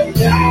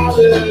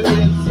another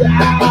good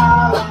time.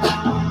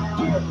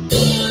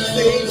 This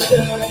thing is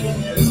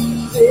changing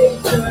to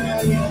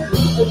another good time.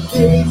 This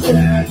thing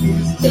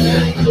is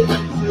changing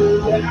to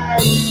that.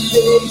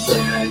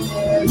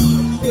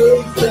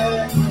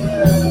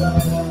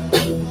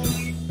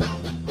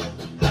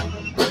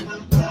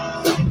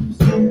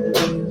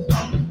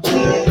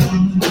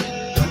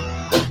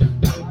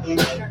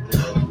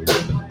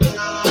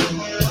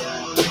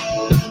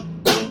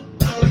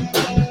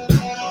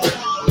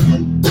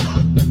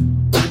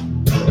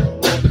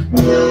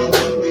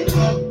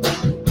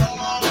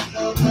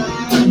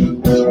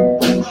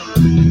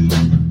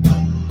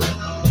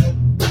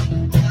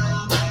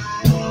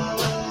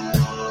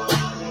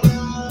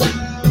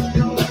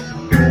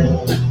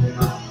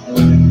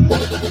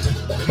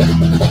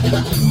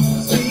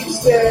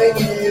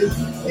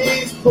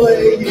 He's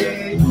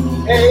playing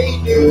a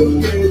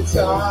new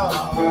guitar.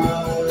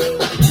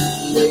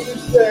 Steve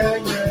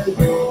Stanga's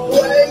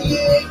playing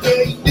a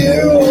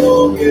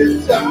new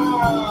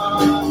guitar.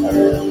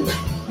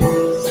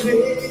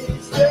 Steve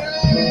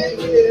Stanga's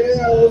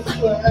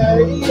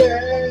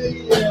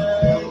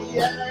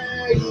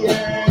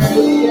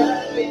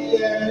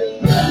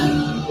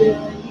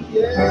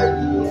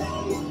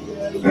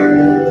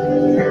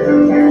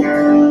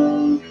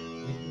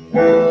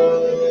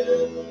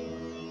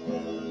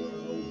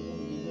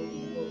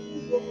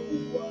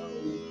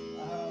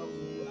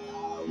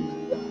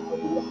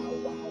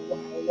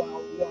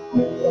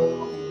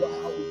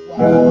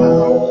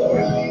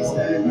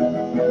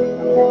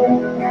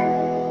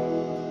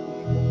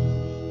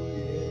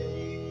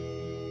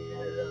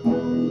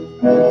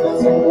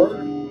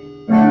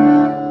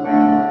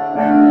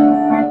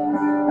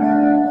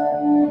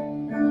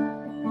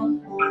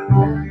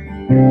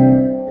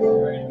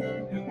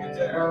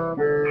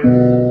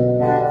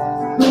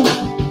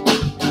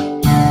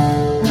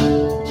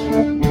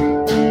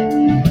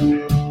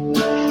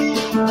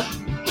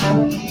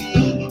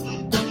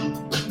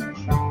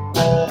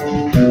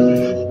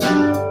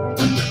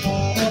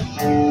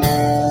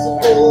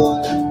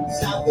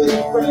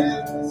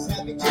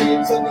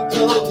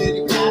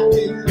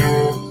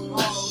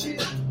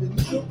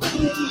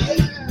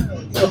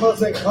Hold on a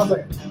second.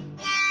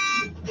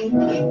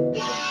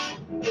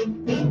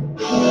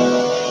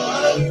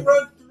 Why don't we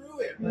run through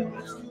it? Like,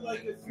 let's do like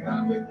a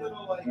quick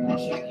little like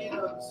check in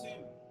on the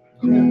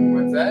tune.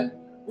 What's that?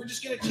 We're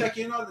just gonna check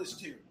in on this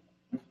tune.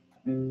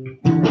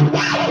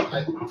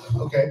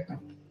 Okay.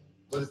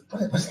 What's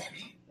that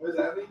mean? What does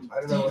that mean?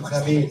 I don't know what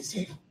that means.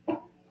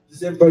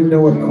 Does everybody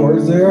know what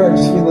chords there are? I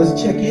just mean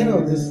let's check in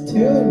on this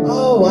tune.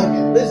 Oh,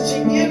 Let's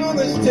check in on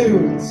this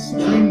tune.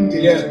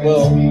 Yeah,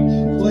 well,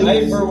 Like,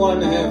 I for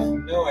one have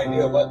no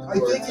idea what the I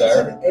think words it's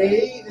are. an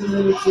A and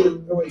then it's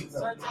a. Oh wait,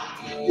 no.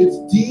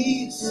 It's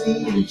D,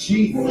 C, and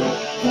G.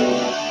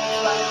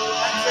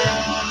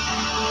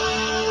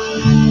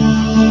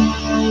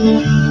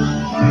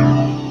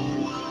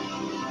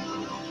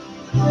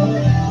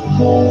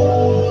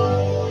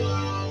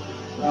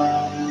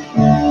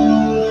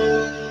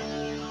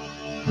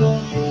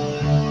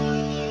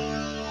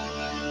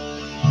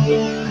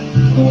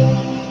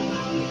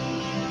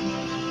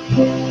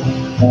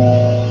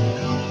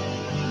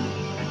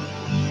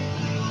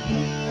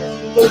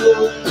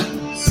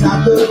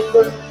 Stop the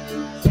front,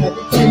 stop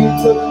the king,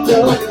 took the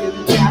door, and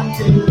the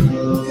captain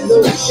is so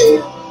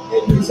shit,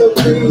 and he's so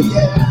free,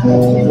 yeah.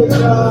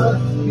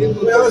 Wait,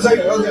 Hold on a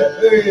second.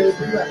 Okay, let's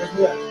bring it back.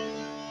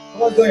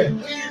 Hold on a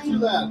second. through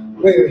that.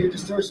 Wait. Your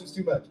distortion's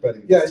too much,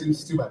 buddy. Yeah.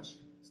 It's too much.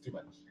 It's too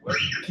much.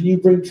 Can you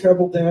bring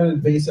treble down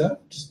and bass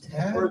up? Just a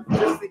tad? Or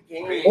just the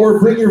game. Or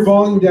bring your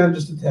volume down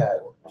just a tad?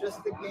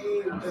 Just the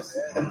game. Just.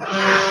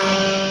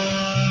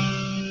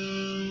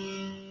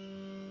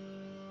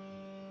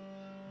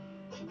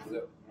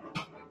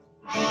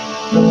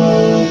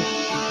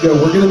 Yo,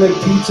 we're gonna make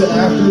pizza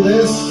after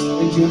this.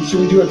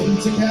 Should we do a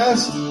pizza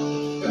cast?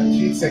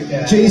 Pizza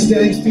cat. Jay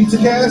Stang's pizza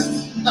cast?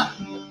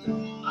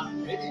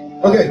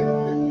 Okay.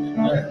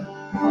 Alright.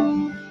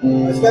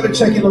 I just gotta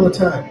check in on the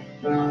time.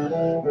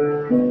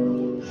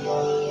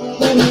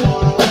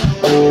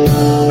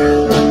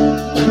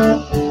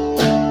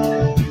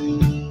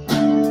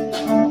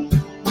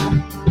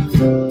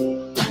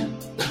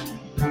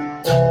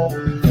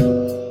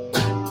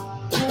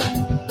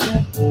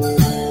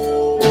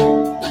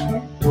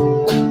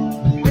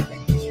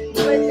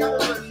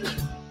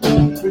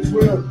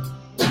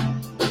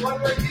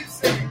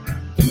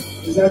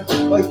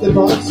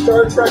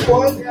 Star Trek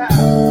 1? Yeah.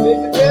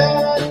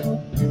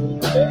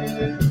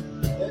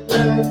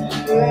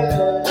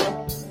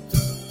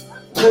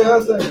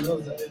 How's that?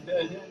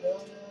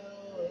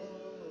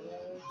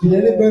 Did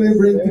anybody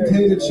bring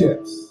potato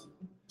chips?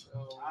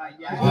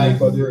 Yeah.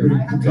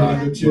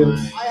 Potato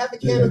chips. I have a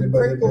Did can of anybody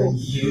bring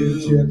Pringles. potato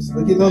chips?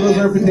 Okay, no, those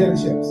are potato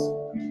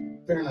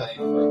chips. Fair enough.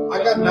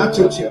 I got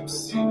nacho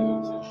chips.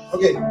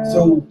 Okay,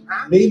 so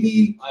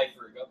maybe I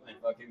forgot my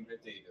fucking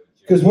potato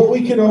chips. because what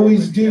we can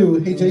always do,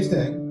 hey Jay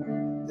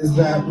Stang, is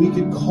that we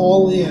can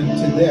call in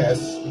to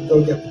this and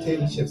go get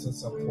potato chips at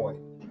some point.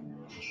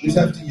 We just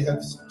have to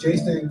have Jay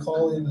Stang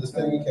call into the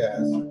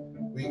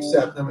Stangacast. We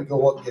accept, then we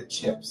go out and get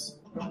chips.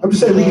 I'm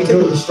just saying we can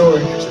go to the store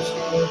and get chips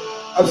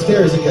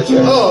upstairs and get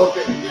chips. Oh,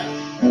 okay.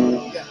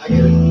 Yeah. Yeah, I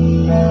get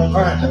it. All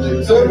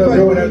right. So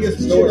everybody want to get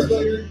some chips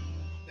later?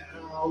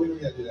 No, we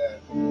don't got to do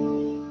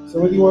that. So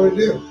what do you want to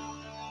do?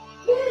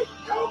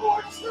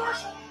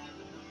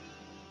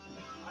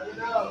 I don't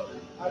know.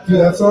 Do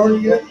that song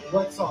again?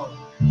 What song?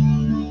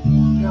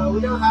 No, we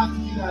don't have to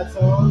do that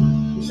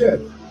song. We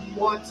should. You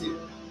want to.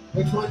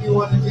 Which one do you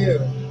want to do?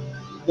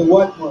 The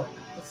what one?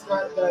 Let's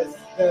start the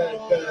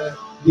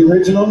The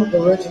original?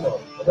 original.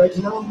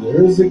 Original?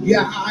 There's a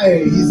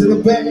guy, he's in a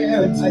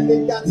band. I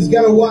think that's He's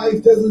got a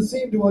wife, doesn't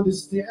seem to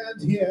understand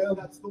him.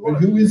 That's the But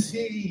one. who is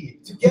he?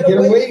 To get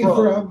away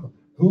from.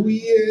 who he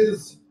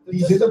is.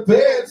 He's in a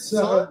band,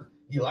 son.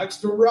 He likes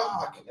to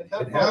rock And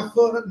and have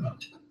fun.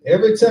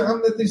 Every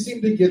time that they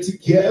seem to get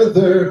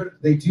together,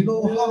 they do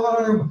no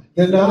harm.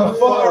 They're not a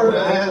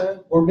farm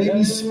or maybe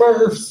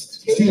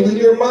Smurfs stealing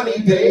your money,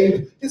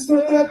 babe. It's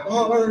not that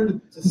hard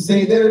to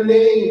say their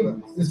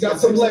name. It's got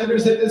some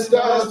letters and it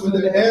starts with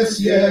an S,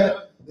 yeah.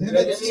 Then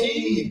a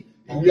T.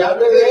 You got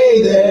an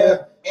A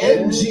there.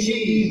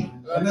 N-G.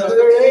 Another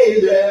A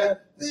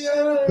there. They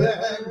are a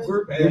band.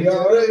 They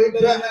are a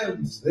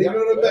band. They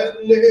are a band.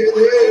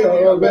 They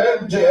are a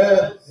band,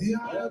 yeah. They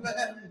are a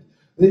band.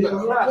 They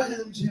are a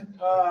band, yeah.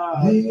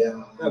 They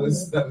are. That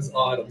was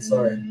odd. I'm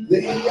sorry.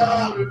 They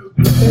are a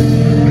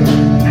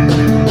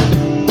band.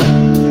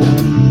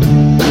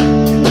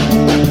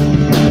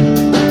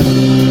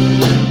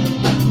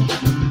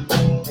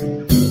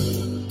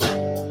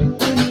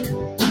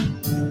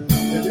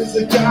 There's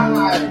a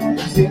guy,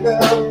 he's in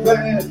a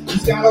band.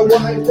 He's got a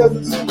wife,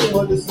 doesn't seem to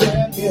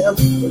understand him.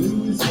 But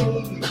who is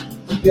he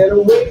to get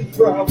away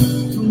from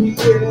who he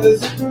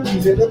is?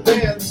 He's in a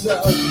band,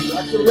 son. He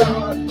likes to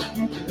rock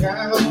and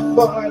have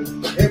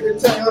fun. Every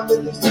time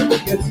that they seem to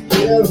get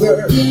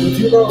together, they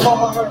do no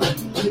harm.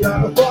 You're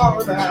not a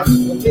farm out, but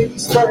maybe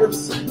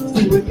Smurfs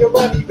stealing your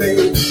money,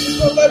 babe. It's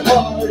not that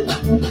hard.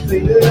 Say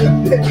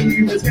that,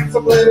 babe. It's got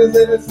some letters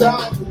and it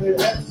starts with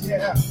an S,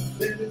 yeah.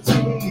 Then a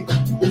T.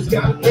 It's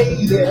got an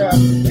A there,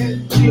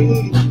 and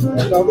G,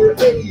 another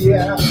A,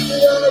 yeah.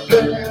 They are a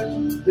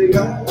band, they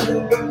are a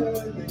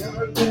band, they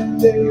are a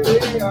band,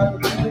 they are a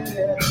band,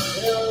 yeah.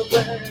 They are a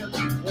band,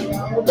 they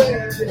are a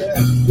band,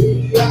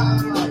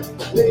 yeah.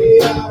 They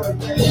are a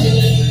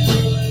band.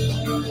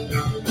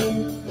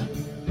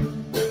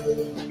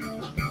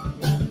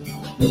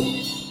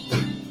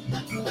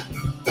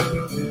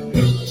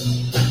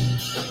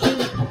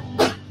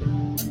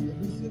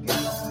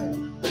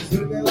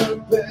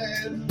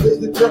 There's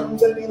the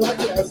drums and he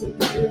likes to have some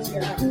beers,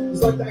 yeah.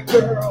 He's like that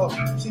girl,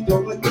 she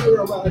don't like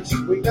her much.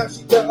 Wait, now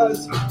she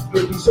does,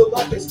 maybe she'll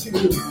like us too.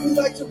 He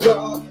likes to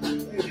rock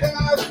and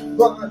have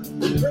fun.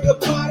 Bring a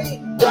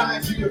party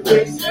right to your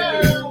face,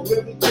 yeah.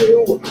 Whatever you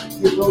do,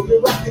 you know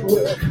you're rocking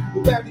with.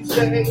 The band you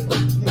say,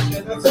 you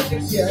cannot take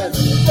it yet.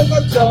 It's not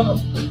my tongue,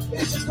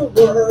 it's just a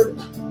word.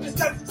 It's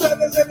got the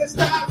letters and it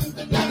stops with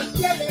the S,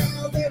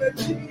 yeah. Then a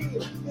G,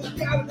 it's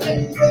got an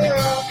A there,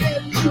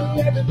 and G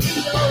and a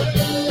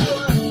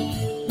T,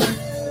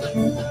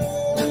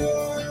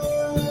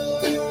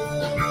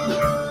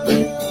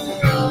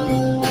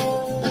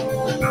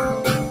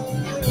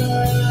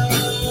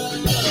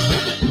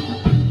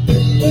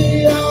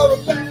 We are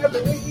a band,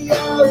 we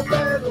are a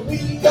band,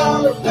 we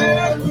are a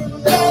band, we're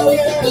a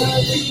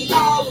band,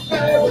 yeah.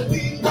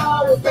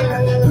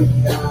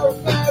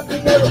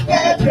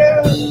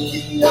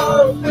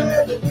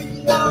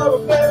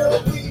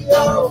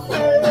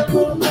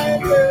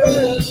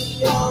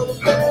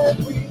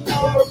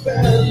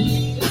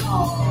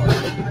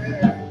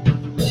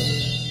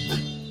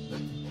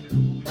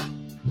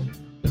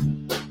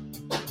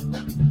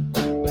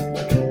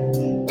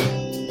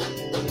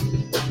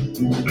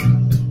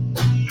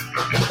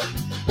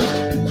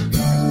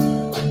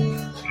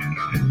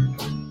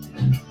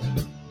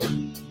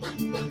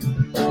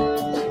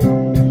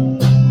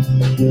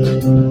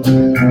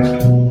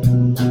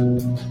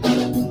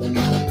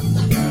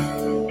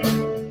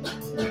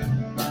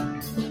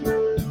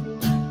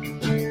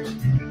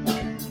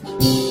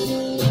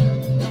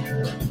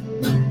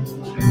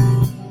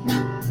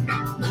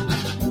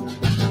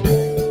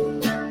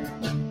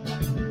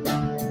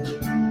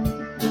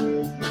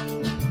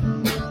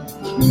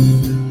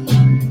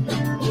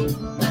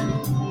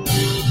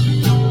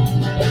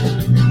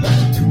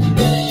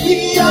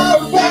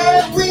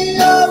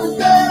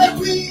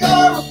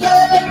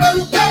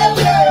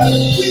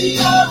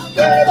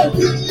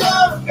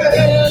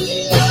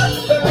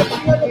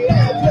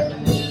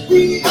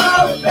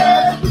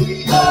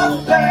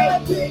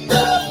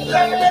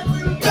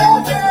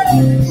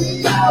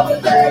 We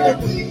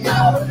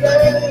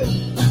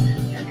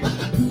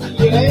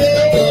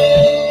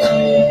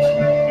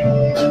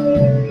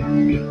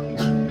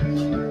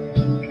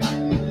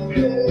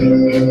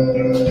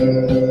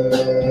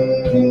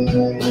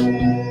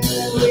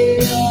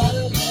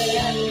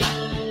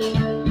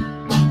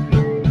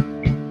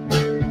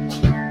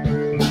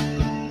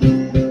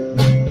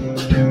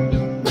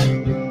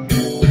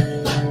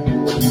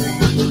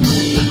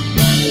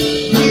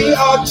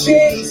are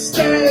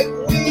G-Stang,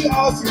 we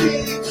are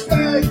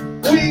Stang,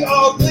 we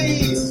are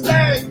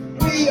Lee-Stang,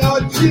 we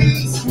are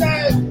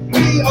G-Stang,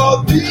 we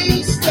are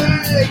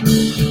B-Stang,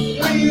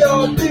 we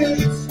are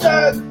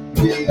B-Stang,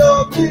 we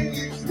are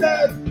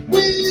B-Stang,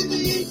 we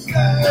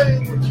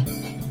B-Stang,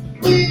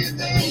 we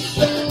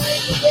B-Stang,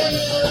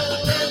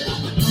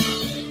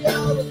 we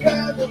are the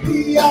band,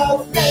 we are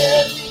the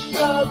band, we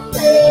are the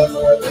band,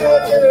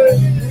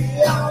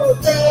 we are the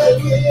band,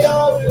 we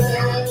are the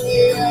band,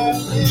 we are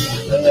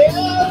the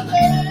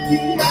band,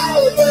 we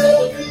are the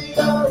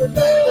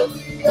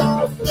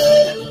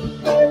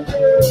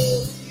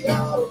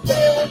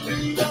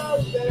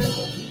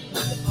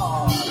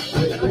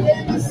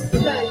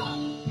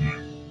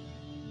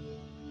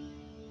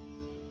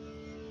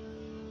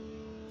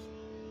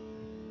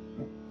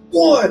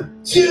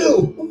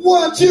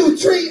One, two,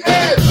 three,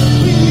 and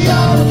we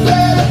are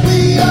better,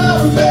 we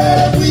are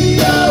better, we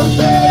are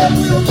better,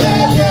 we are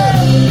better,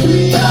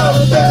 we are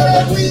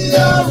better, we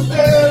are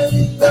better,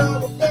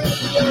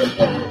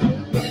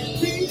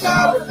 we are better, we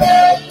are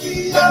better,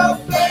 we are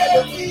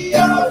better, we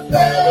are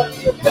better,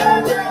 we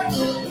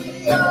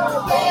are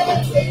better,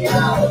 we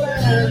are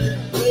better,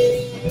 we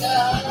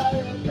are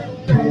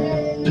better,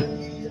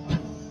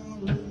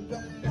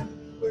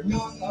 we're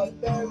not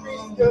very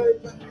good,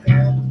 but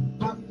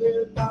I'm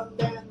good about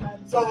that.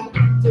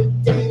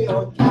 Today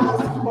on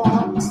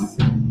Castbox,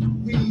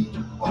 we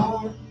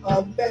are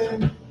a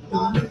band,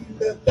 not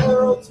the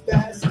world's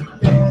best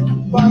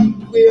band, but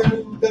we're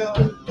the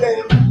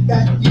band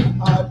that you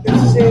are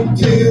listening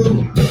to.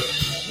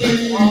 We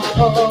are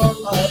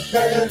a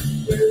band,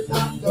 we're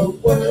not the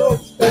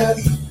world's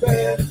best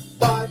band,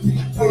 but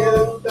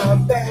we're the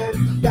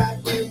band that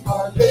you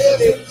are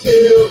listening to.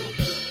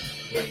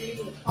 We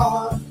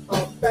are a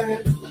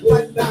band,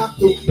 we're not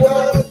the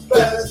world's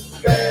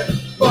best band,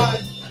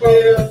 but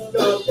we're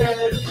the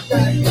band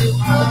that you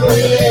are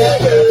listening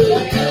to.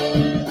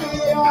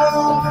 We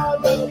are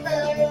the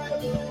band.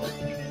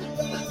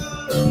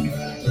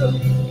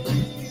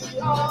 We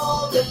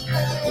are the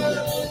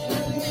band.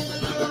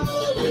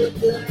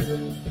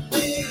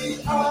 We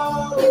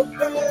are the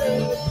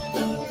band.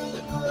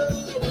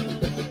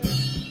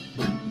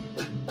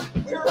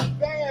 We're a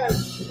band.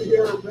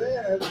 We're a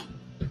band.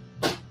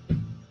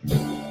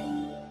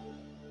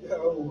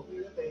 Yo,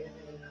 we're a band.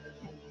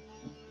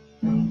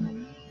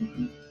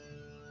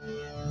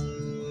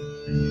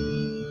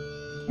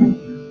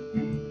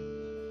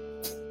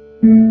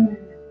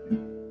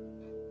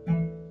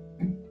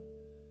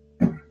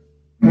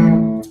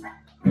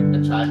 I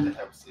tried to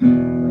have a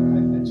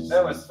seat.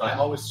 That was fun. I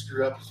always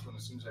screw up just when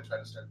as soon as I try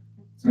to start.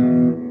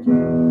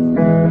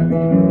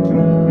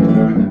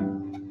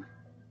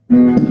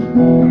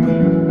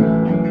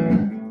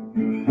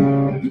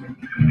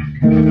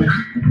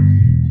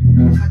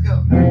 Where's that go?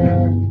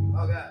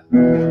 Oh god.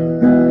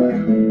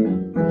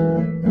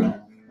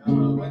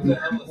 What the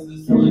hell is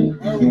this one?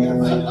 Oh, we got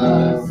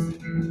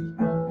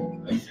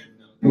I should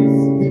know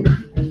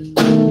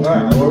this.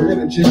 Alright, well, we're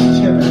gonna just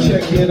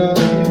check in on a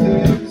few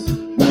things.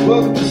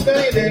 Welcome to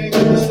Stangacast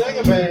with the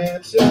Stanga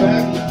Band. Sit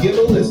back and give a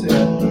listen.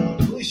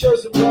 Please show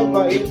some love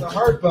by hitting the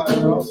heart button,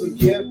 and also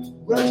give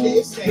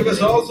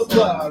us all some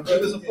love.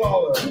 Give us a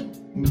follow.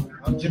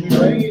 I'm Jimmy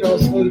Ray,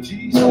 also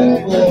G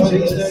Stang,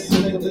 J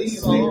Stang, Lee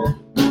here.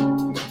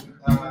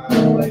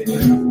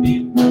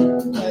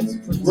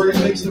 We're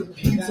gonna make some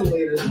pizza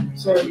later.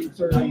 Sorry,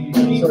 everybody.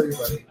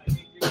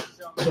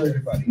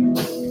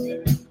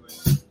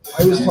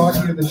 I was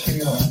talking to the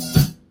channel.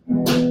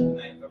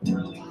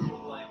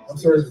 I'm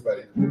sorry,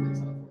 everybody.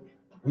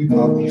 We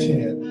popped the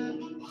chan.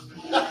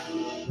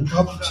 We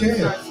popped the chan.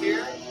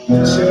 The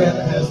chan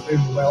has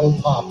been well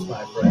popped,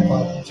 my friend.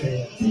 Pop the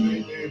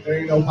chan. There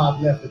ain't no pop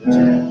left in the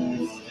chan.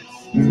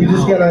 We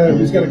just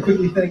gotta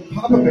quickly thank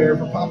Papa Bear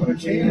for popping a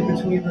chain in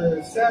between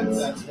the sets.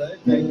 That's right.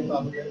 Thank you,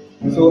 Papa Bear.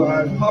 So,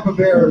 Papa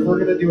Bear, if we're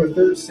gonna do a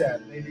third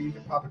set, maybe you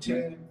can pop a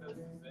chain.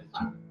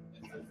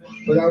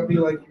 But that would be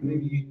like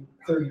maybe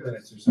 30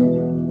 minutes or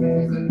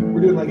something.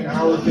 We're doing like an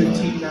hour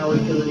 15, hour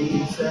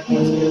 30 set.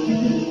 That's good.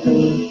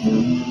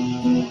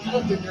 I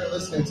don't think you're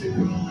listening to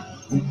me.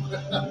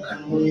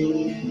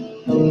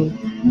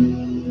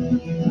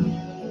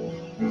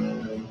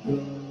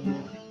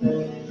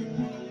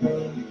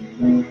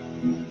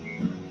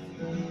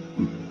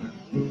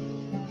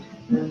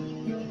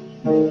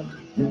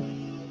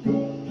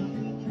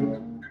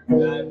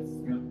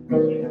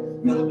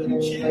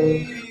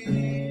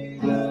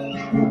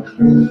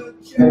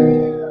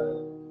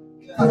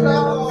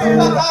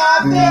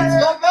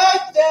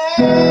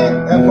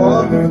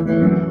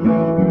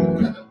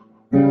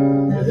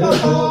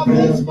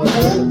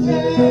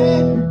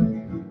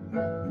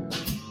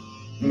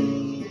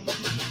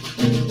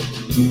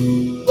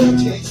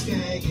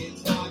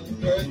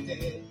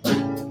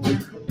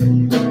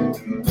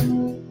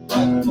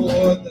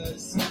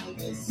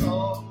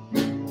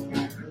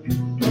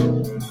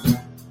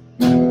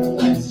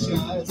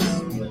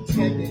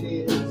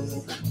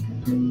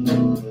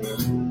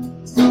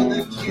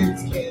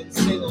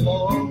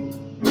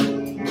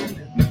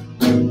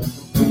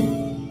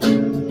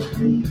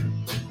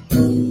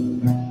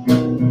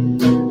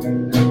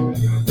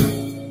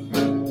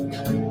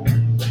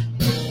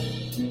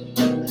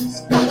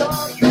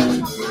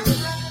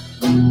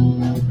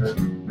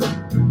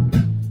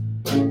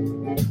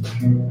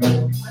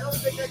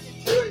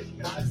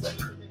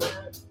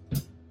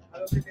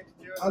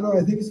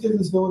 think it's because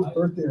it's no one's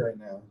birthday right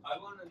now. I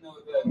want to know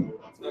that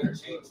better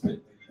change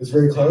it. It's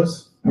very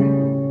close.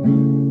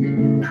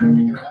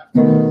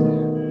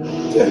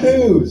 To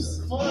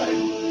whose?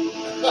 Fine.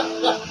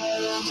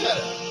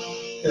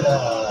 Shut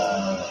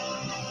up.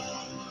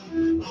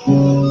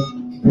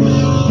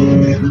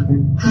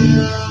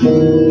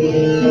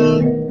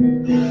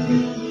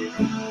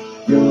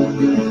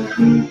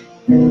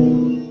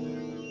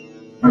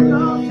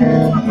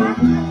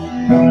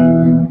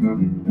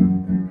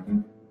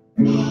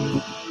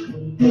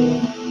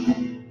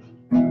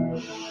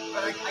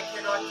 But I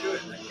cannot do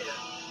it. I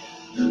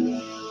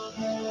can't.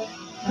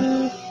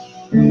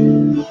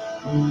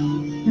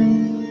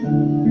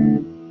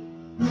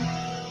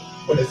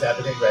 What is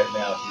happening right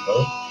now,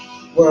 people?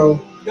 Well,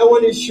 No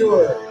one is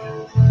sure.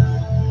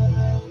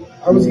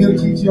 I was going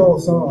to teach you all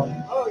a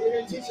song. Oh, you're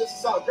going to teach us a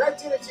song.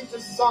 Greg's going to teach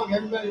us a song.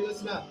 Everybody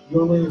listen up. You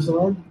want to learn a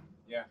song?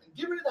 And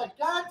get rid of that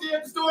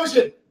goddamn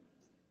distortion.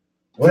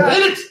 What?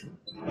 Hit it!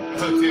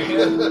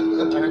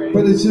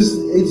 But it's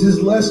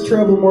just less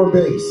treble, more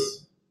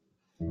bass.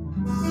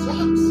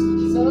 Sucks.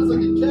 It sounds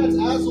like a cat's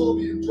asshole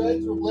being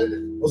dragged through a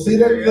blender. Well, say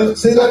that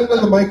into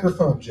the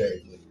microphone,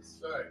 Jay, please.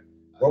 Sorry.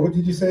 What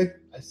did you say?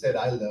 I said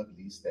I love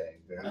Lee Stang.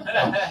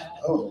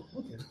 Oh,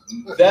 okay.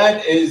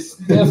 That is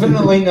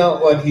definitely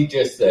not what he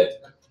just said.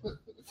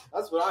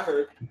 That's what I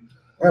heard.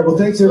 All right. Well,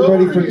 thanks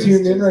everybody for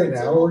tuning in right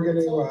now. We're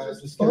gonna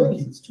just gonna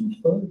keep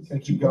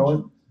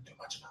going.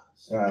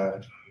 Do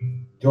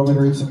you want me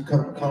to read some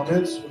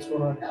comments? What's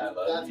going on? I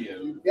love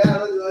you.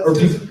 Yeah, Or let's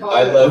do people- some I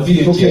comments. love you,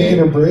 People taking Jay.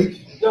 a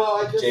break. No,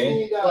 I just Jay?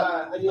 need,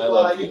 I need I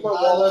love you. my I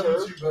love Walter.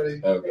 you too,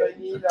 buddy. Okay. I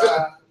need,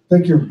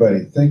 Thank you,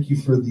 everybody. Thank you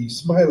for the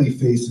smiley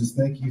faces.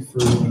 Thank you for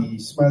the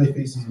smiley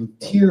faces with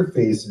tear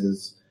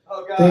faces.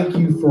 oh God. Thank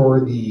you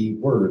for the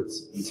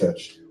words and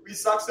such. We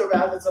suck so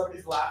bad that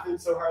somebody's laughing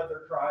so hard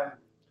they're crying.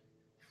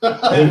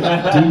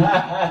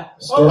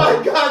 Oh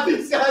my God,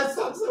 these guys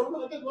suck so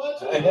fucking much.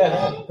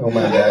 Oh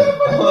my god.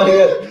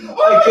 Oh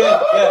my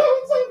God.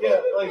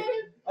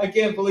 I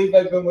can't believe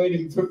I've been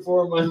waiting for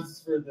 4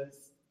 months for this.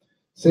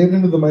 Say it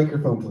into the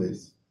microphone,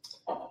 please.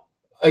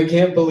 I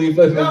can't believe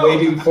I've been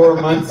waiting 4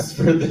 months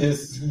for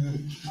this.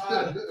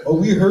 Oh,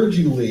 we heard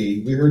you,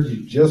 Lee. We heard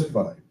you just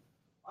fine.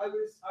 I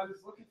was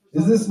looking for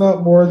Is this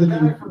not more than I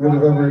you forgot would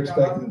have when ever I got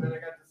up, and then expected? I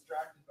got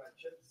distracted by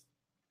chips.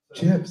 So-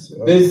 Chips.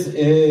 This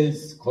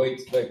is quite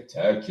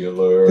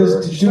spectacular.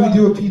 Because should we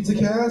do a pizza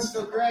cast?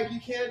 So Greg,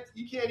 you can't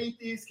eat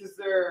these because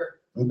they're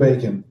The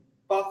bacon.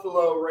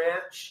 Buffalo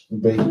Ranch. The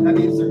bacon. That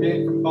means they're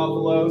made from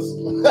buffaloes.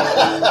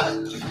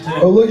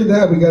 Oh, look at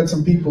that. We got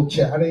some people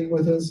chatting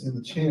with us in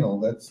the channel.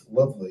 That's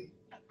lovely.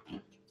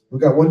 We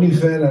got one new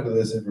fan out of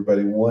this,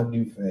 everybody. One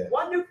new fan.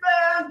 One new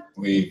fan.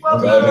 We've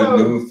got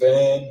a new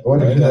fan. I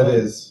wonder who that Right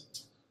is.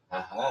 on.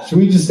 Aha. Should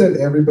we just set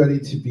everybody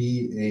to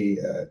be a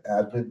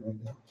admin right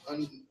now?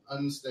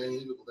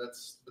 Unstable. But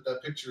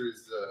that picture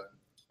is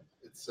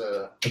it's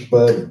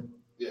But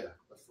yeah,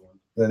 that's the one.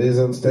 that is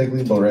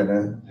unstable right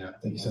now. Yeah.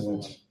 Thank you so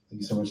much.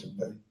 Thank you so much,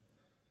 everybody.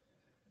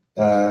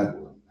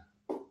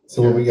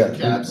 So what we got?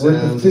 Cat We're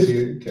at the sounds 50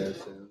 here. Cat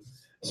sounds.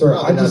 Sorry,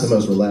 Probably I not just the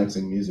most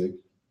relaxing music.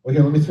 Okay,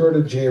 let me throw it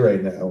to Jay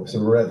right now. So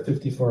we're at the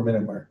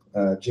 54-minute mark.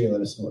 Jay, let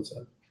us know what's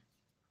up.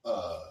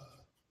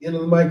 Into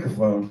the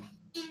microphone.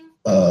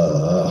 And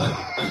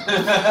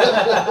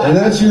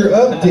that's your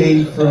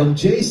update from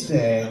Jay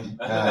Stang.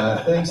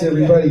 Thanks,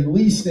 everybody.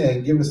 Lee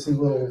Stang, give us a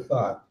little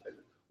thought.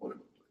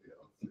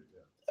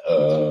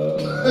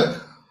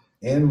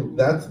 And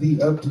that's the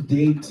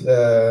up-to-date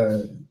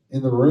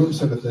in the room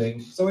sort of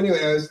thing. So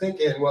anyway, I was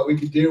thinking what we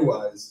could do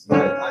was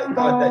I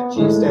thought that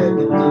G-Stan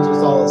could teach us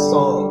all a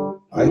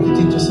song. I could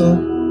teach a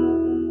song?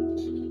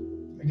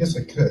 I guess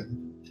I could.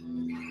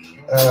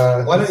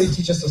 Why don't you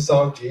teach us a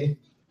song, G?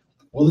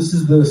 Well, this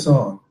is the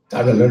song.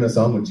 Time to learn a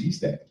song with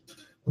G-Stang.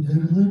 We're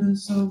going to learn a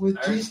song with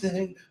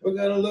G-Stang. We're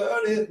going to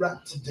learn it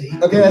right today.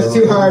 Okay, that's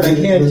too hard. I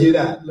can't do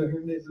that.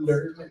 Learn it.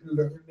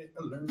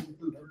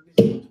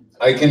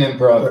 I can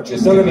improv.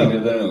 Just No, give no, me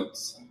no. the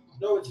notes.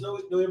 No, it's no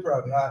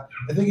improv.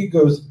 I think it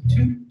goes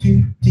do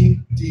do do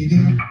do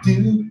do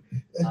do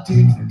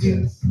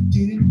do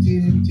do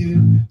do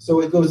do. So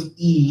it goes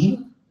E,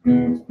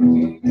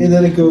 and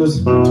then it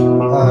goes would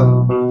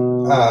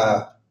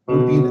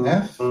be an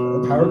F,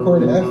 a power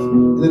chord F,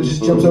 and then it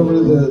just jumps over to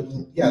the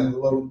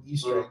low E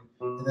string,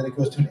 and then it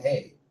goes to an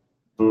A.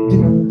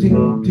 Do,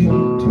 do,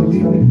 do, do,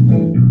 do,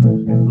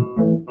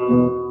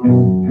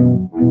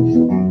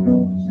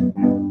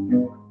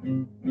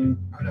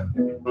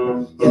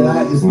 Yeah,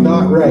 that is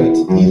not right,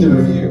 either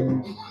of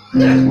you.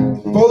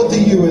 Both of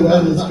you,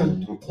 that is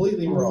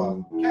completely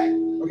wrong.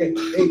 Okay,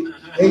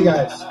 hey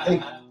guys,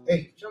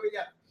 hey, Show me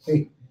that.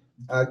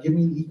 give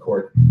me an E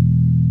chord.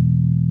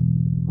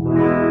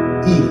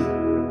 E.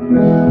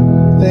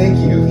 Thank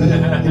you. E.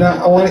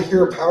 I want to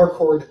hear a power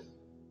chord.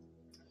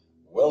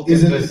 Welcome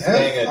Is it to an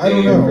Stanga F? I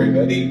don't Day, know.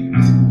 everybody.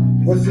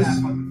 What's this?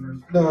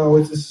 No,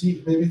 it's a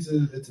C. Maybe it's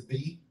a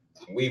B.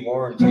 We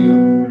warned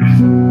you.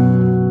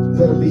 Is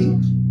that a B?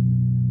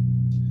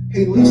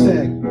 Hey, Lee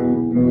Stang,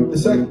 the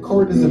second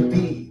chord is a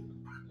B.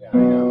 Yeah, I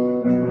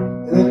know.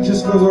 And and then it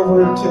just goes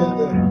over to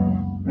the.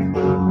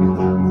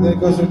 And then it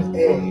goes to an A.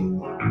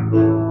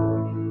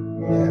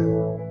 Yeah.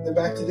 Then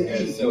back to the Yeah,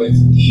 E. so it's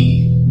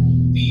E,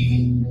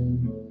 B,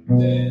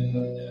 then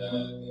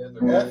the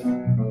other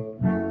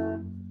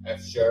one.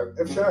 F sharp.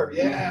 F sharp.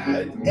 Yeah.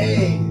 An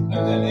A. And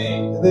then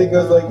A. And then it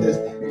goes like this.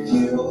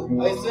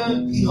 I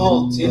sound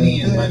all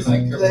tinny in my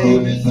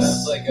microphone. It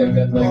sounds like I've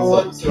got like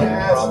some sort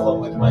of problem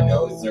with my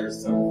nose or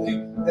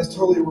something. That's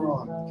totally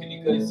wrong. Can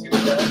you guys hear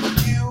that?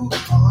 You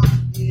are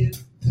in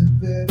the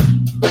best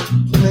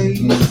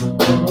place.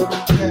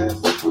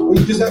 Well,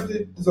 you just have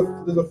to.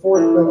 There's a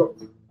fourth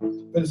note,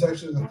 but it's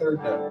actually the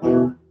third note.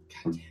 God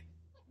damn.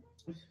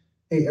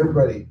 Hey,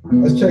 everybody,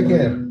 let's check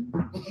in.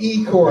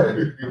 E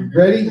chord.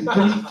 Ready?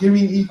 Give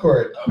me an E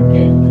chord.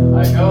 Okay, I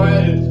know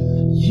how to.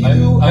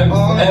 I'm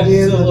are in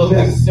the absolutely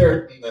best.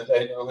 certain that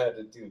I know how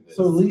to do this.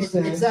 So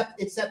Lisa,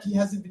 Except he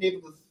hasn't been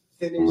able to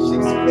finish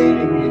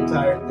explaining the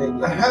entire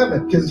thing I yet.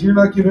 haven't because you're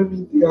not giving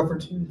me the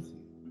opportunity.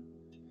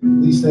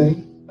 Lisa,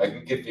 I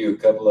can give you a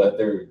couple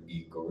other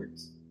E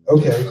chords.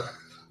 okay.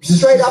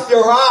 Straight up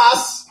your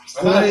ass!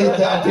 Straight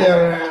up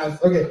your ass.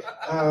 Okay.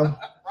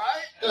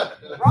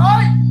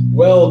 Right?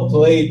 Well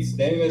played,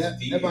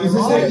 Stangacast. Am I Is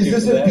this wrong? a- is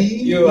this a B?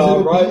 You Is it are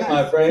a right, B?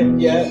 my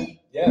friend. Yeah.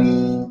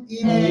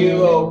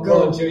 You old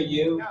culture,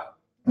 you.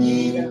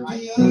 E, D, F,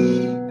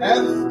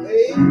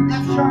 A,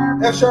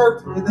 F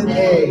sharp, and then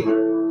A.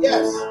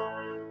 Yes.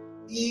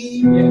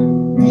 E,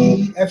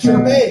 D, F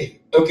sharp,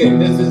 A. Okay,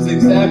 this is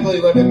exactly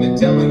what I've been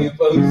telling you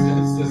folks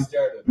since the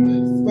start of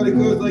this. But it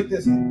goes like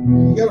this.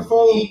 You gotta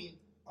follow.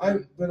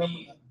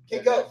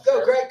 Okay, go,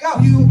 Greg, go!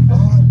 You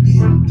are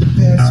in the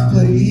best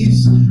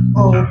place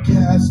on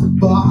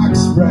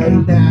Castbox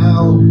right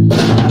now. You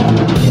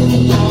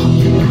are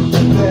in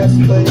the best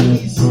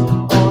place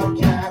on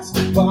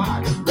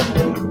Castbox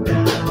right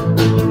now.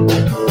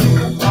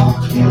 You are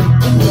in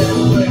the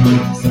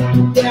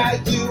best place. Yeah,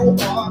 you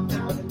are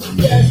now in the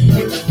best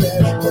place,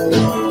 best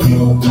place.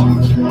 You are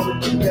now in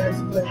the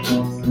best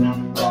place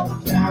on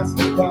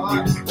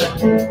Castbox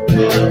right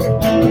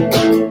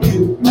now.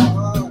 You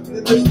are.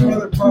 And there's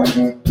another part.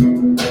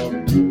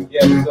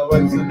 Yeah, so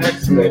what's the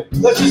next bit?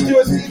 Let's just do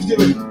what Steve's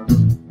doing.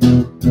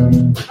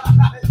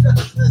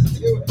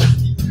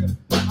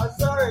 I'm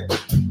sorry.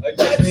 I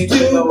just need to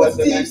know what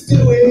the next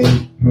doing.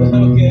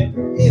 Okay.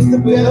 It's the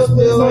We'll best do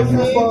place what on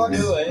Castbox.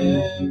 Steve's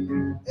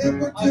doing. And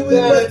we're I'm doing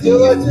gonna what do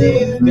what Steve's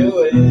Steve's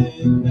doing.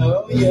 doing.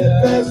 Oh It's the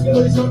yeah, best I'm gonna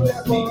place do on what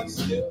Castbox.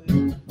 Steve's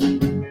doing.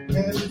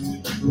 And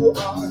you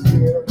are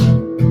here.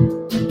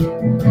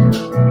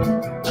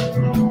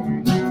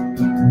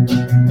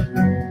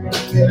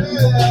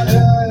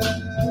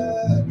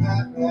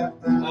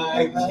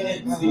 I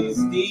can't see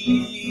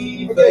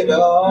Steve at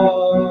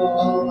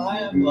all. I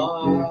am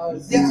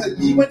lost. Yeah,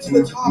 he went to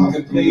the top.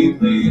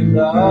 Completely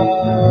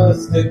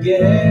lost You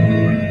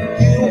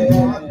again.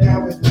 are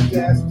now in the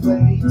best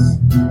place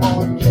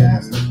on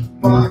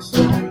Castbox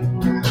right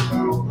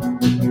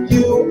now.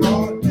 You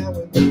are now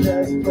in the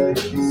best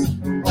place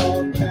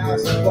on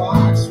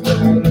Castbox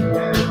right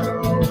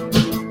now.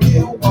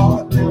 You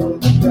are now in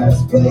the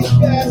best place,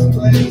 best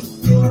place.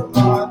 You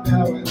are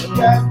now in the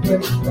best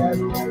place,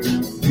 best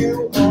place.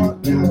 You are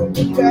now in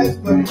the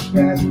best place,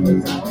 best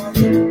place. On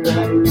it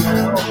right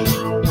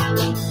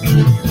now.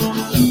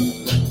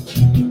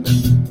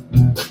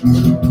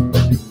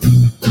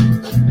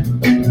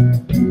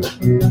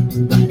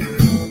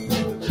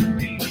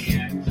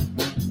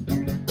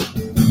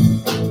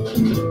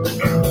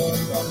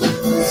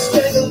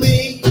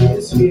 Stanley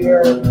is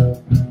here.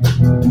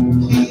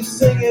 He's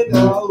singing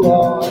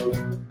along.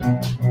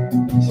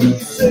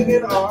 He's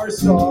singing our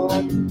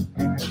song.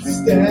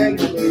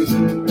 Stanley.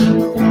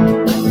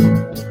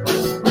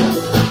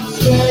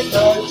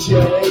 Stanga J.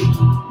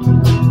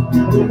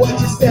 What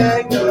you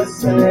Stanga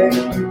say?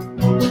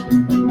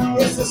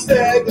 It's the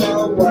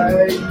Stanga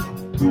way.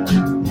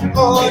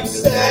 On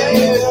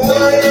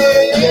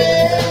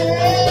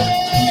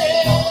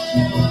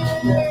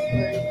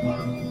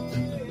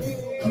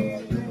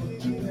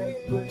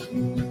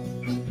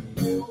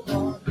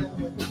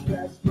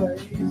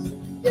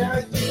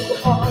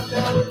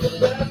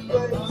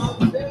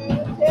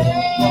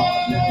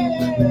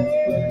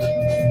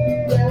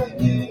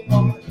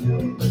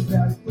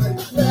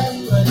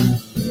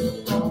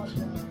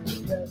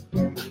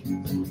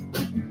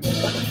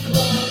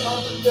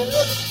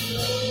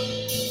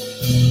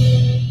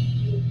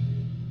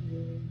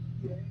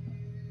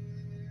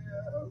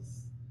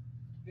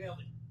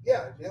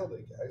Yeah, I nailed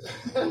it, guys.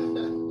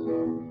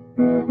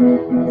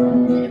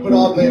 You put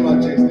all blame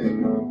on Chase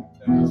Dave.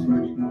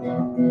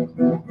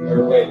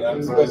 Or wait,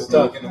 I'm supposed to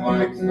talk in the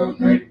microphone,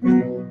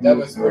 right? That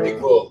was pretty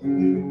cool.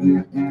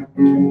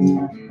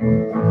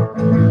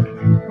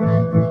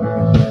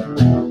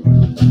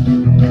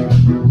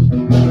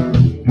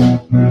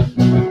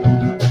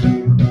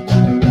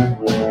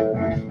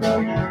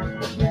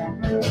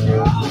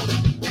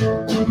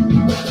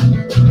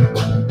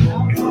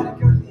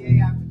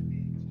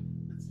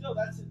 But still,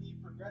 that's a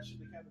neat progression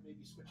to kind of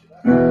maybe switch it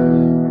up.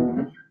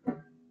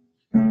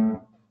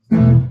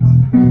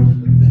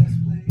 The best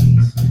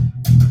place.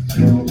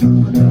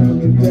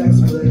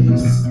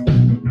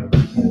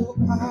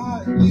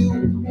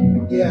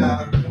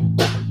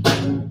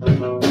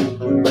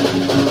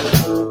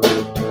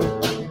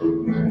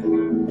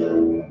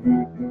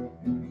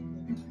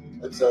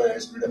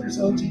 Chris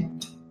OG.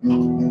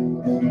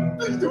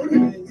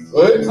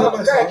 What? Is that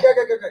my song?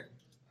 Good.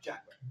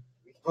 Jack.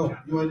 Oh,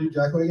 you want to do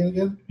Jack Wagon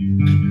again?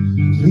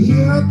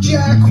 We are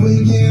Jack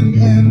Wagon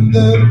and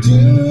the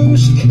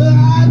douche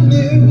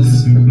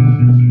canoes.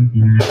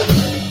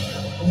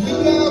 We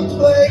are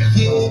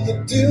playing a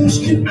douche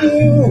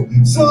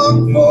canoe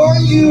song for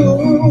you.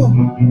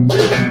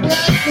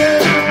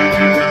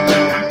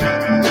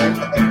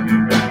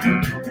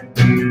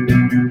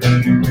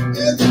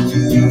 And the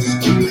douche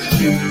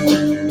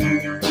canoes.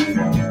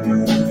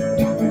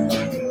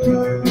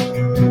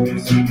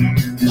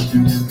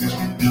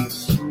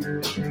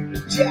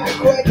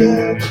 Jack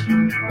Wagon.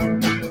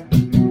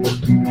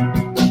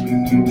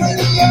 Play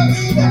the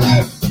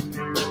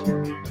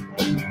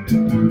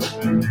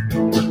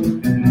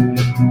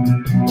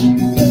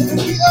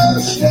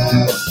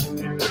ocean.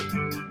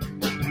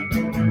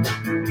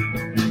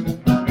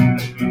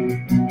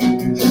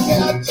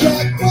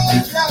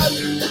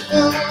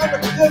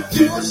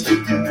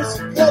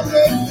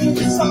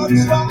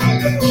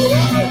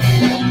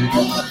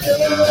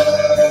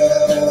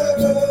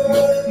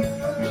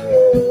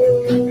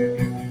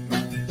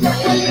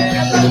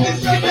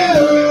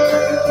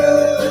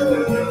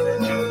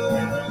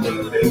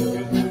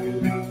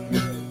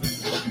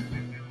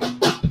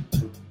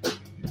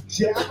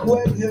 Jack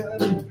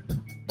Wagon.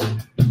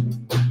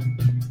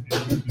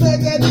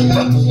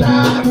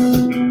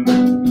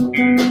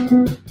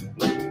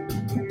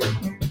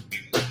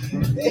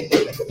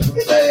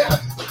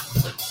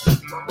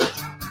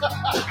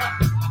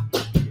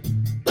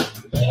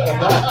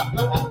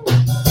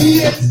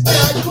 Yes,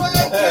 Jack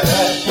Wagon.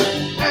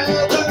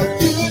 And the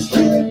douche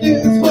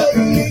canoes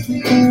playing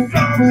these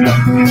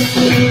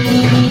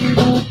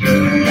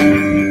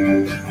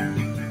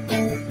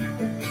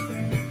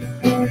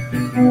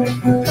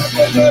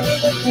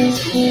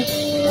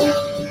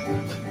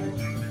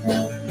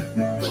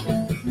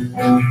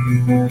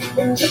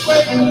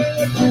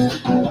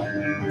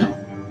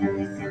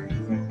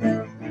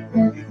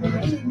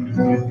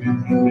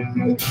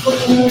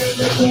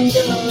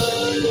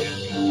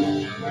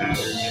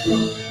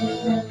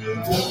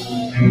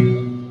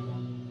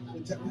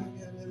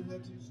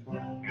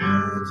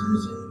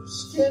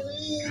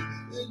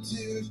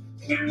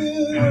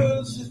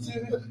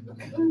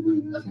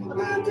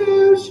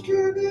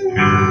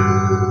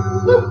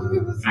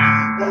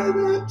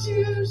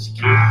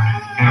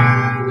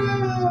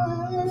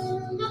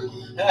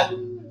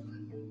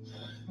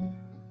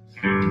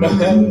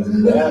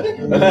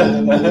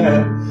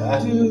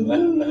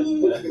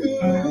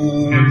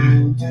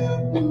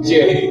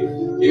Jay,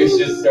 you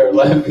should start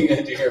laughing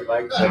into your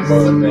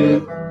microphone,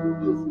 man.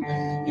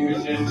 You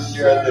should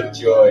share the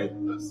joy.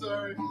 I'm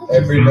sorry.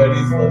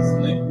 Everybody's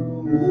listening.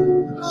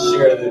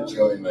 Share the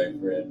joy, my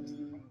friend.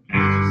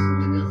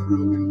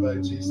 Broken by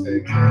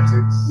cheesesteak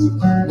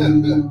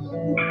antics.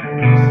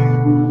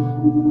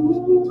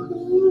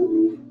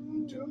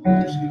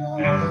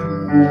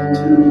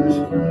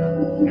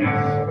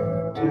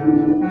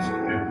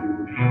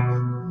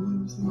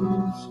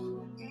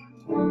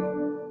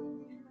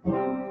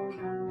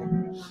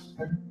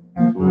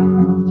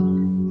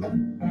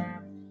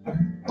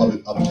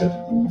 I'll be good.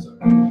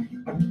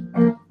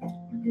 Sorry.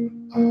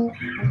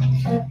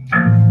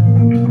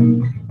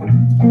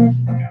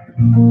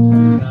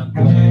 Not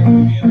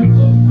playing me in the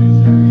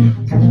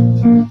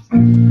blowfish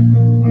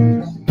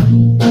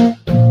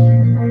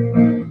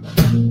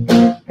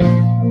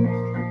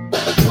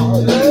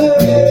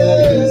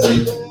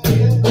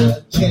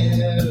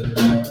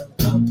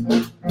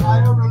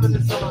I don't remember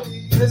this song.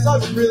 This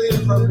song's really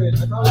inappropriate.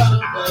 I probably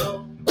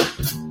shouldn't play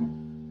it.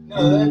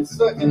 No, that's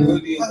fucking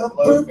Hootie and the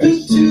Burping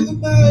Blowfish. to the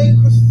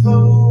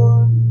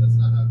microphone. That's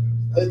not how it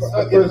goes. That's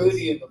fucking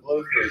Hootie and the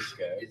Blowfish,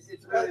 guys.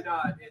 It's really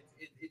not. It's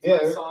Yeah,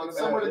 my song it's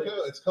about somewhere to it. go.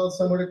 It's called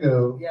Somewhere to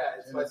Go. Yeah,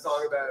 it's my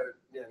song about.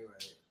 Yeah, anyway.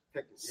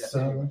 Yeah.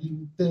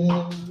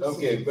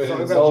 Okay, but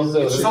Song it's about-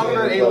 also it's a song Hootie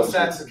about and the anal Blowfish.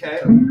 sex, okay?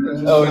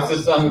 Oh, it's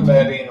a song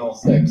about anal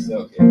sex.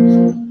 Okay.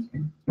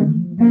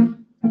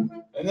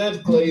 And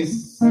that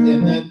place,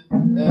 and that.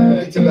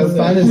 It's about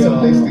finding some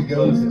place to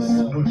go to Close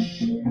enough.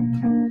 swoosh.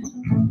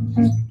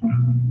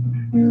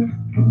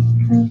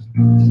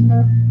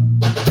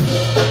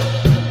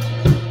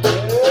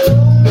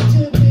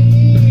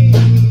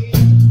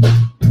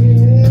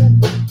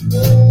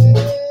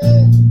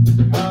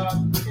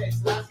 Okay,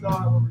 so that's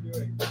not what we're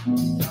doing.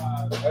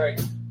 All right.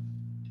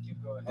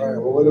 Keep going. All right,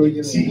 well, what are we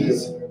going to do?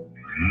 Jeez. I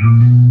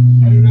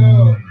don't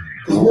know.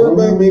 Because we're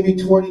about maybe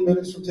 20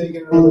 minutes from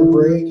taking another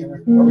break. And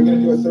are we going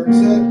to do a third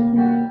set?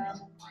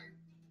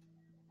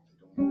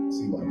 I don't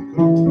see why we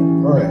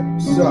couldn't. All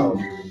right, so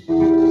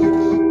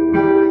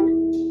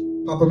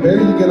Papa Bear,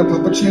 you get a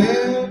Papa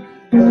Chan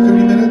for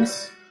 30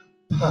 minutes.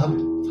 Pop.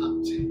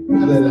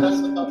 That's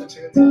the Papa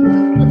Chance.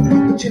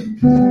 Papa Chan.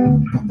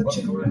 Papa What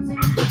Chan. chords are you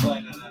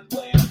planning on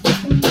playing?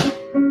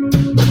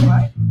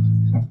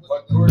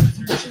 What chords are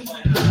you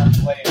planning on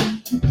playing?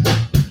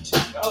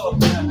 Oh,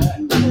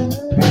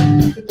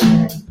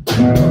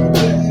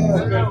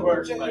 good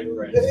work, my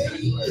friend. Good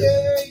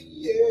work.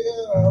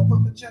 Yeah.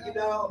 Papa Chan.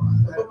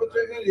 Papa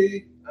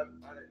Chan.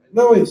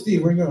 No, wait,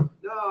 Steve, where you going?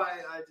 No,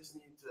 I just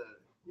need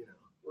to,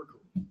 we're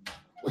cool.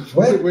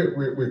 What?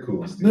 We're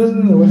cool. Steve.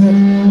 No. What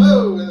happened?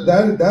 Whoa!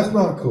 That's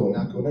not cool.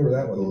 Not cool. Whatever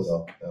that was.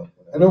 No.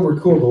 I know we're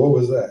cool, but what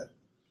was that?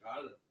 I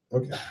don't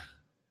know. Okay.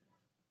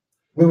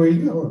 Where are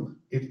you going?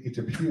 It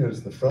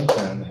appears the front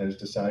band has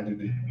decided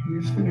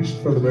he's finished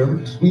for the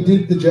moment. We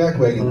did the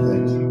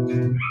jackwagon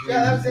thing.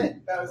 Yeah, that was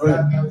it.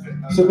 That was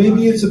it. So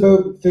maybe it's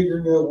about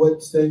figuring out what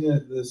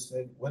Stanga this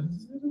thing. What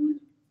is it?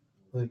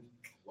 Like,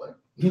 What?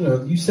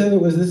 You said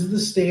this is the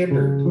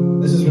standard.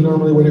 This is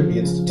normally what it would be.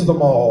 It's to the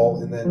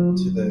mall and then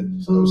to the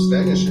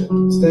Stanga ship.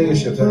 Stanga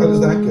ship. So how does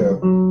that go?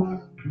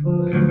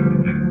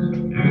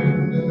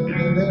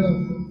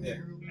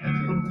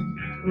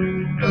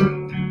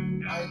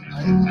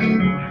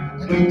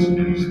 I need to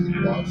use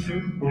the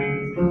washroom.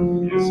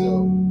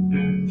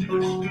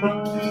 So.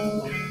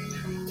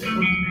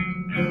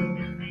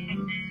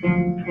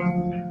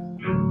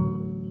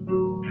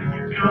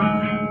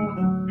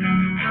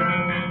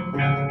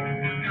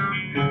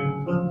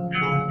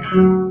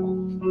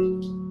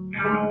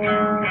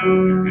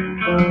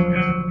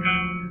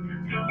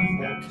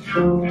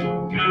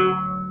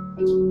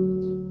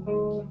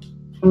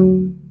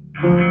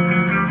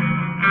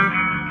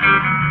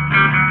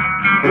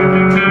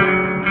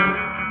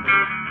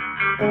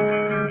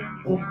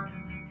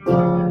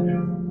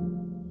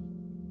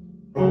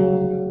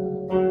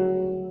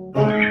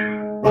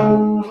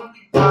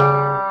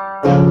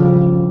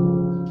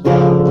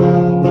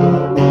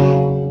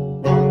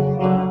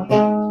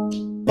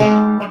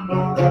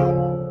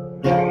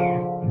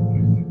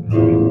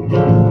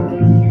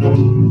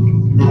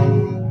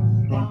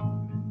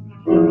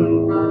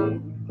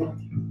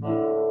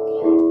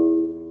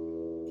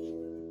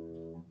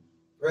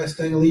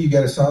 Stanga Lee, you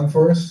got a song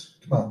for us?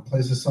 Come on, play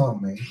us a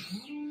song, man.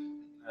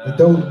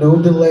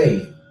 No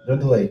delay. No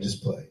delay,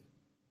 just play.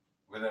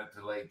 Without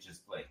delay,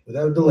 just play.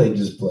 Without delay,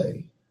 just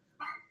play.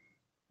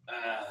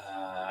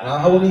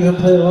 I won't even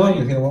play along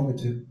if you don't want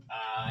me to.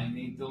 I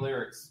need the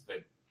lyrics, but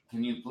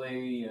can you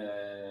play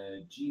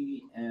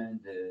G and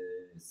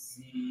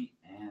C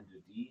and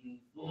a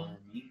D for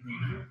me?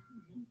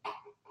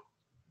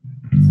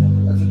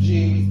 That's a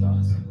G.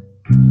 Awesome.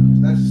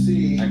 That's a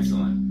C.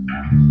 Excellent.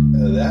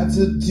 That's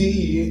a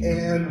D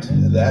and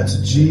that's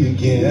a G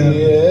again.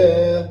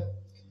 Yeah,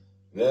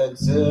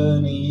 that's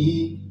an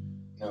E.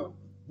 No,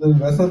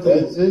 That's not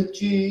that's the. a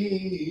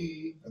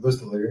G. Are those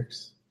the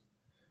lyrics?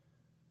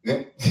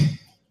 Yeah.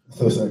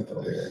 Those aren't the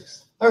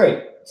lyrics. All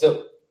right,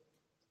 so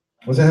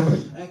What's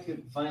happening? I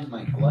could find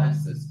my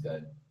glasses,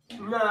 good.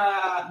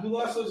 Nah, you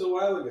lost those a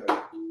while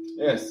ago.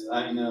 Yes,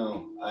 I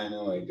know, I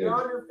did. They're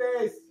on your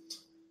face.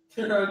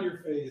 They're on your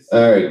face.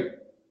 All right.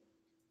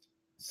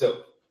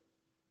 So,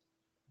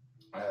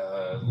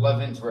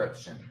 love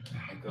interruption.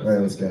 It goes All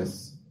right, like let's go.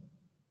 this.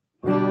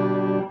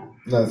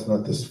 No, it's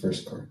not this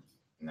first chord.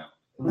 No,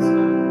 it's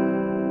not.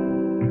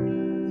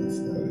 That's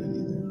not it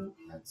either.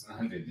 That's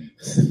not it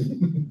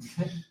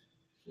either.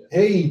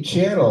 Hey,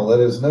 channel,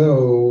 let us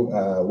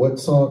know what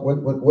song.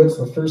 What's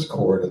the first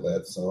chord of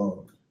that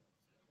song?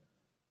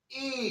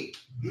 E.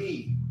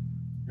 Here,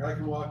 I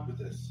can walk with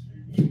this.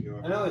 Here you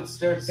I go. know it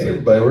starts. Hey,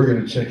 everybody, we're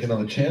gonna check in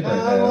on the channel right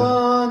I now.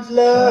 want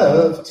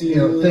love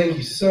to Thank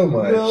you so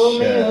much. roll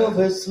me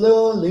over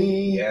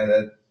slowly. Yeah,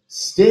 that.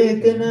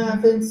 Stick a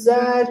knife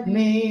inside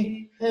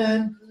me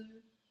and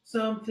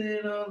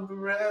Something all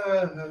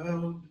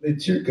around.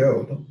 It's your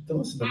go. Don't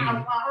listen to me.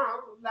 Come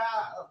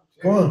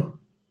Come on,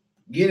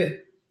 get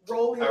it.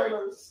 Roll me All right.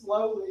 over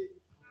slowly.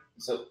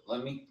 so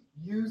let me.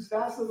 Use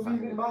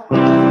Vaseline in my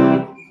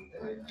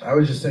I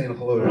was just saying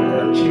hello to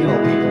our channel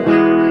people.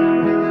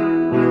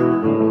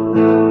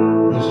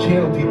 Those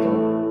channel people.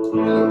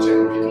 Hello,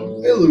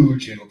 champion. Hello,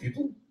 channel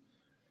people.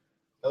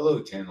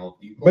 Hello, channel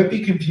people. Might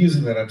be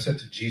confusing that I'm set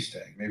to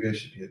G-Stang. Maybe I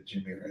should be at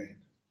Jimmy Rain.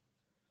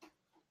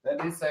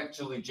 That is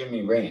actually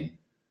Jimmy Rain.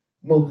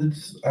 Well,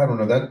 I don't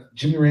know. That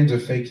Jimmy Rain's a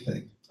fake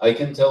thing. I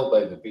can tell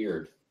by the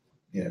beard.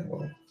 Yeah,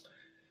 well,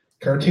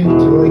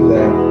 cartoons are like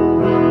that.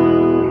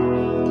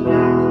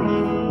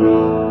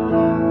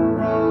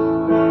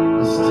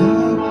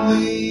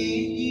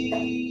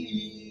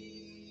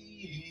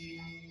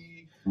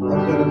 I'm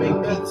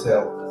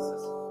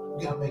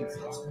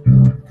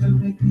gonna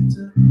make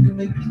pizza. I'm gonna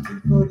make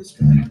pizza for the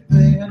strike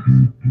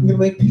man. I'm gonna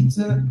make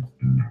pizza.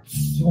 Do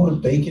you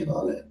want bacon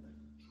on it?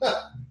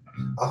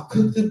 I'll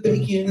cook the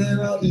bacon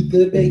and I'll eat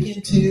the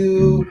bacon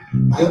too.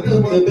 I'll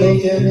cook the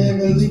bacon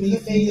and it makes me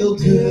feel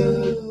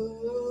good.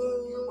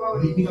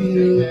 Make me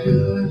feel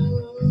good.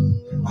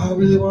 I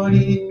really want to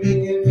eat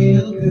bacon,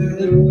 feel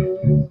good.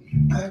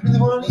 I really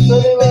want to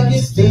eat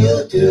bacon,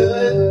 feel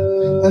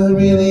good. I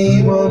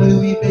really want to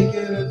eat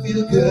bacon and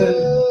feel good.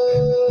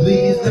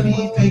 Please let me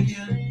eat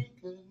bacon.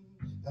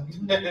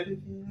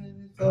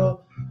 It's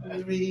all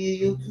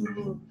real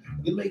cool.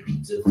 We make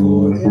pizza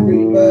for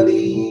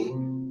everybody.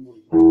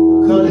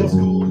 It's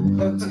cool,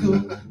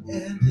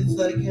 and it's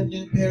like a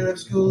new pair of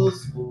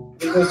schools.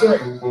 No, sorry,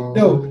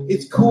 no,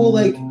 it's cool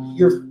like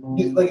you're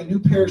like a new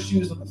pair of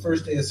shoes on the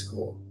first day of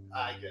school.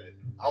 I get it.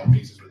 All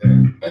pieces were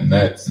there. And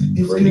that's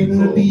It's pretty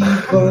gonna cool. be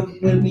fun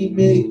when we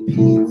make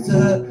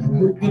pizza.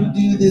 We're gonna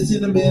do this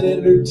in a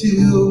minute or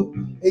two.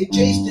 Hey,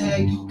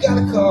 J-Stang, you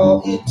gotta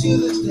call into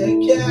the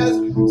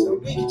Stangacast so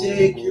we can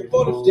take your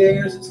phone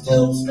upstairs and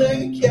still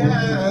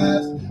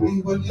Stangacast.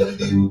 Hey, what you gonna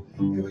do?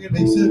 Hey, we're gonna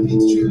make some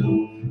pizza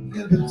true.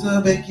 We're gonna put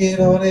some bacon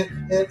on it,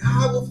 and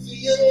I will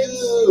feel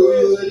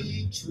good.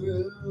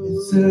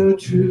 It's so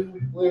true.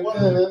 We're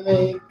gonna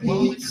make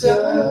pizza.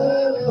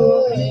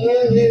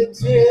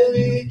 It's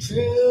really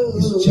true.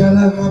 It's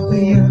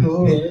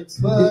jalapeno. It's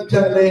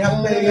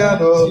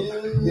jalapeno.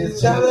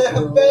 It's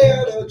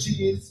jalapeno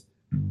cheese.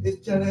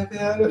 It's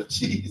jalapeno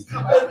cheese.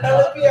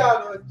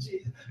 Jalapeno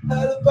cheese.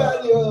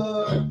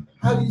 Jalapeno.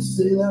 How do you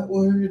say that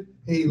word?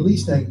 Hey, Lee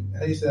Stang,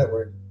 how do you say that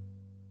word?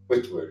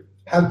 Which word?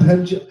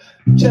 Jalapeno.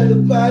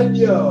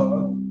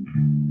 Jalapeno.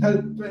 I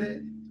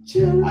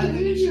think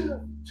you should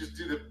just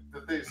do the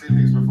same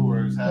things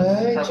before. Just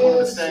have one of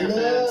the Stanga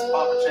fans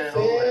pop a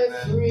channel and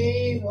then.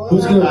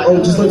 Who's gonna? Oh,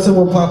 just let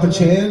someone pop a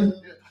chan.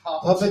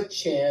 Papa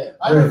Chan.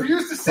 I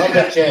refuse to say Papa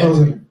that. I Chan. was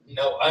like,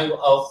 No,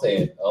 I'll say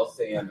it. I'll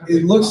say it.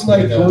 it looks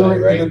like You know we're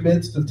that, right? in the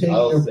midst of taking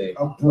I'll say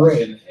a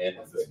break. And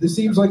This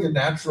seems like a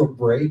natural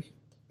break,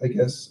 I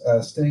guess.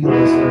 Staying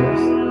listeners.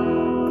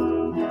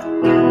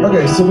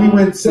 Okay, so we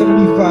went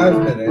 75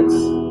 minutes.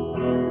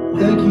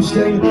 Thank you,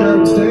 Staying Crowd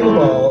and Staying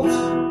Balls,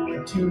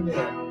 for tuning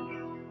in.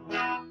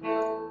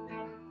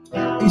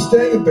 Hey,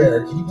 Staying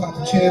Bear, can you pop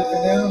a chant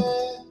right now?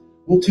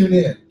 We'll tune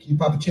in. Can you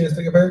pop a chant,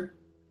 Staying Bear?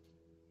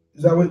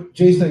 Is that what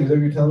Jay's saying? Is that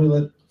what you're telling me?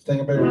 Let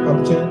Staying Bear pop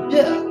a chant?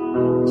 Yeah.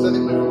 So I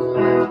think my phone's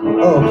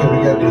on. Oh, okay,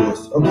 we gotta do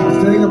this. Okay,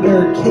 Staying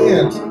Bear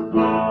can't.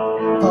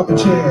 Papa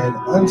Chan,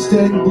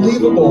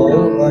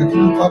 unstangable.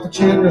 Can you Papa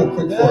Chan real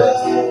quick for us?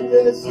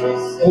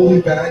 We'll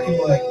be back in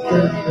like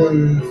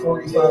 30 to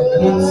 45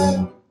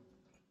 minutes.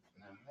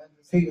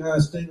 Hey,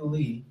 Sting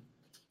Lee,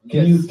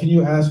 can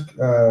you ask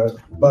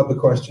Bub a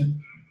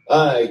question?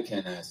 I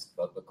can ask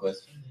Bub a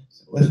question.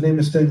 His name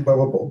is Sting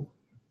Bubbable.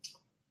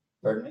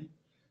 Pardon me?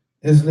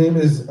 His name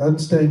is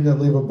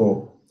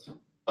Unstangable.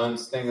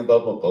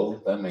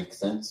 Unstingable. That makes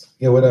sense.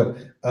 Yeah, what up?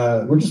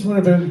 We're just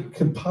wondering if you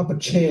can Papa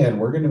Chan.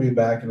 We're going to be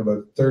back in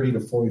about 30 to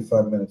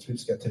 45 minutes. We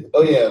just got to take a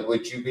Oh yeah,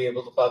 would you be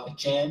able to Papa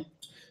Chan?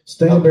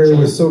 Stanberry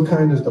was so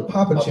kind as to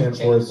Papa Chan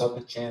for us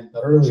Papa Chan.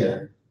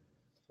 earlier.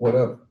 What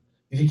up?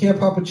 If you can't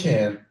Papa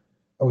Chan,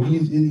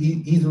 he's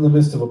in the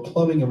midst of a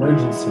plumbing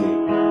emergency.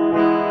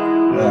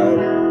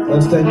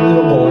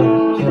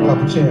 Unstangable, can't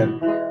Papa Chan.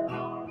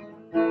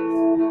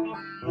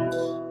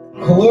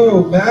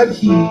 Hello,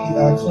 Madhi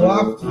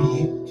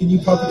Kalafti. Can you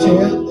Papa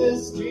Chan?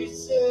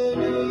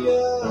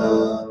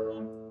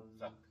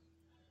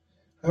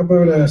 How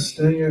about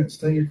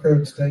Stanger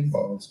Crowd Stang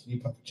Balls? Can you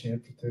Papa Chan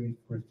for 30,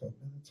 45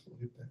 minutes? We'll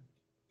get back.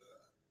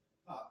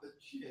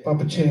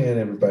 Papa Chan,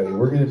 everybody.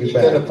 We're going to be You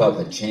back. gotta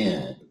Papa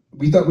Chan.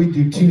 We thought we'd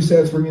do 2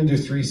 sets. We're going to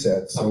do 3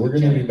 sets. So Papa we're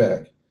going to be Chan.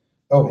 back.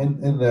 Oh, and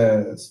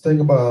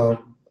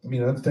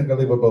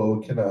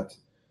Unstangable cannot.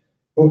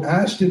 Oh,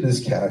 Ashton is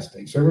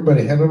casting. So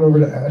everybody head on over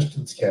to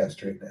Ashton's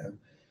cast right now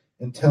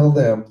and tell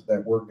them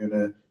that we're going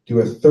to do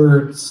a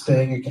 3rd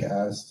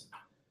Stangacast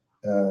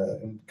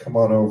and come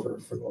on over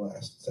for the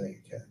last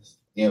Stangacast.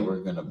 Yeah, we're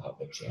gonna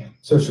Papa Chan.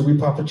 So should we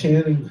Papa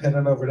Chan and head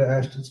on over to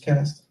Ashton's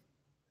cast?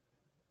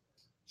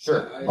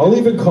 Sure. I'll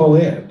even call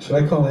in. Should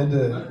I call in I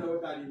don't to... know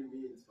what that even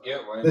means. Yeah,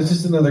 why There's not?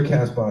 just another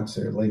cast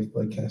boxer, like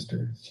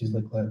caster. She's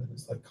like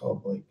it's like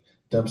called like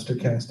dumpster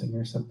casting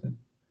or something.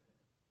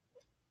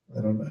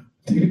 I don't know.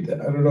 Dude, I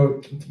don't know.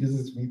 It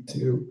confuses me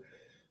too.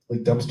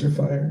 Like dumpster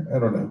fire? I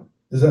don't know.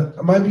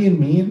 Am I being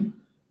mean?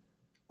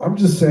 I'm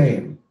just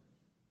saying.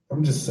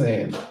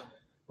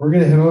 We're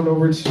going to head on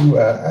over to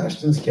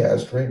Ashton's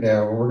cast right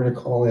now, and we're going to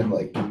call in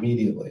like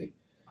immediately.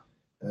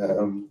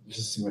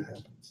 Just see what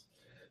happens.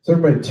 So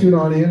everybody tune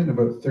on in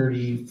about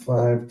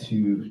 35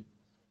 to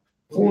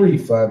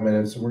 45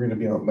 minutes, and we're going to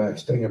be on back.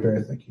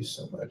 Stangaberry, thank you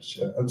so much.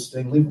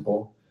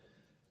 Unstangleable.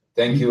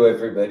 Thank you,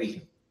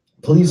 everybody.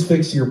 Please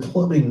fix your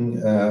plumbing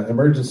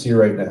emergency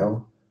right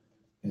now,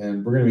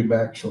 and we're going to be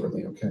back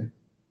shortly, okay?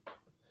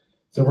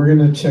 So we're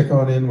going to check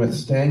on in with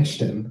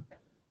Stangshton.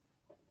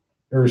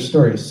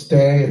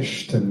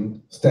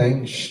 Stangshton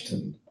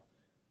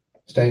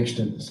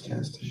is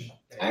casting.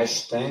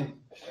 Ashton.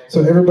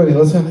 So everybody,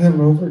 let's head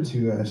over to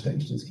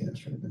Stangshton's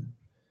cast right now.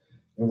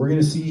 And we're going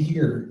to see you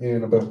here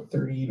in about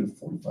 30 to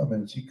 45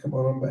 minutes. You come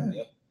on back.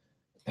 Yep.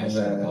 And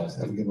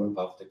Ashton have a good one.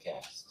 Off the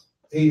cast.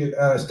 Hey,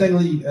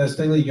 Stanley, you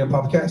going to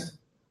pop a cast?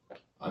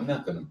 I'm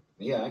not gonna.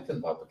 Yeah, I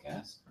can Papa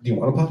Cast. Do you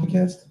want to pop a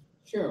cast?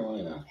 Sure,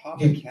 why not?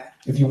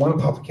 If you want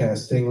to pop a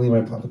cast, Stanley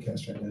might pop a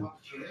cast right now.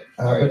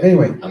 Alright. But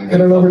anyway, I'm head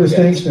gonna on over to pop a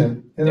cast.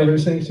 Stangston. Head over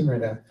to Stangston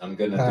right now. I'm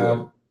gonna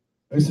do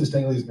it. I said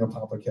Stanley's going to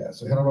pop a cast.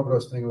 So head on over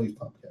to Stanley's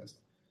podcast.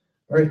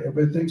 All right,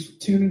 everybody, thanks for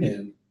tuning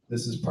in.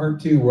 This is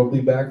part 2. We'll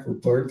be back for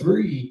part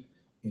 3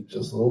 in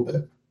just a little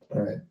bit.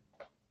 All right.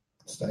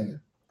 Stang it.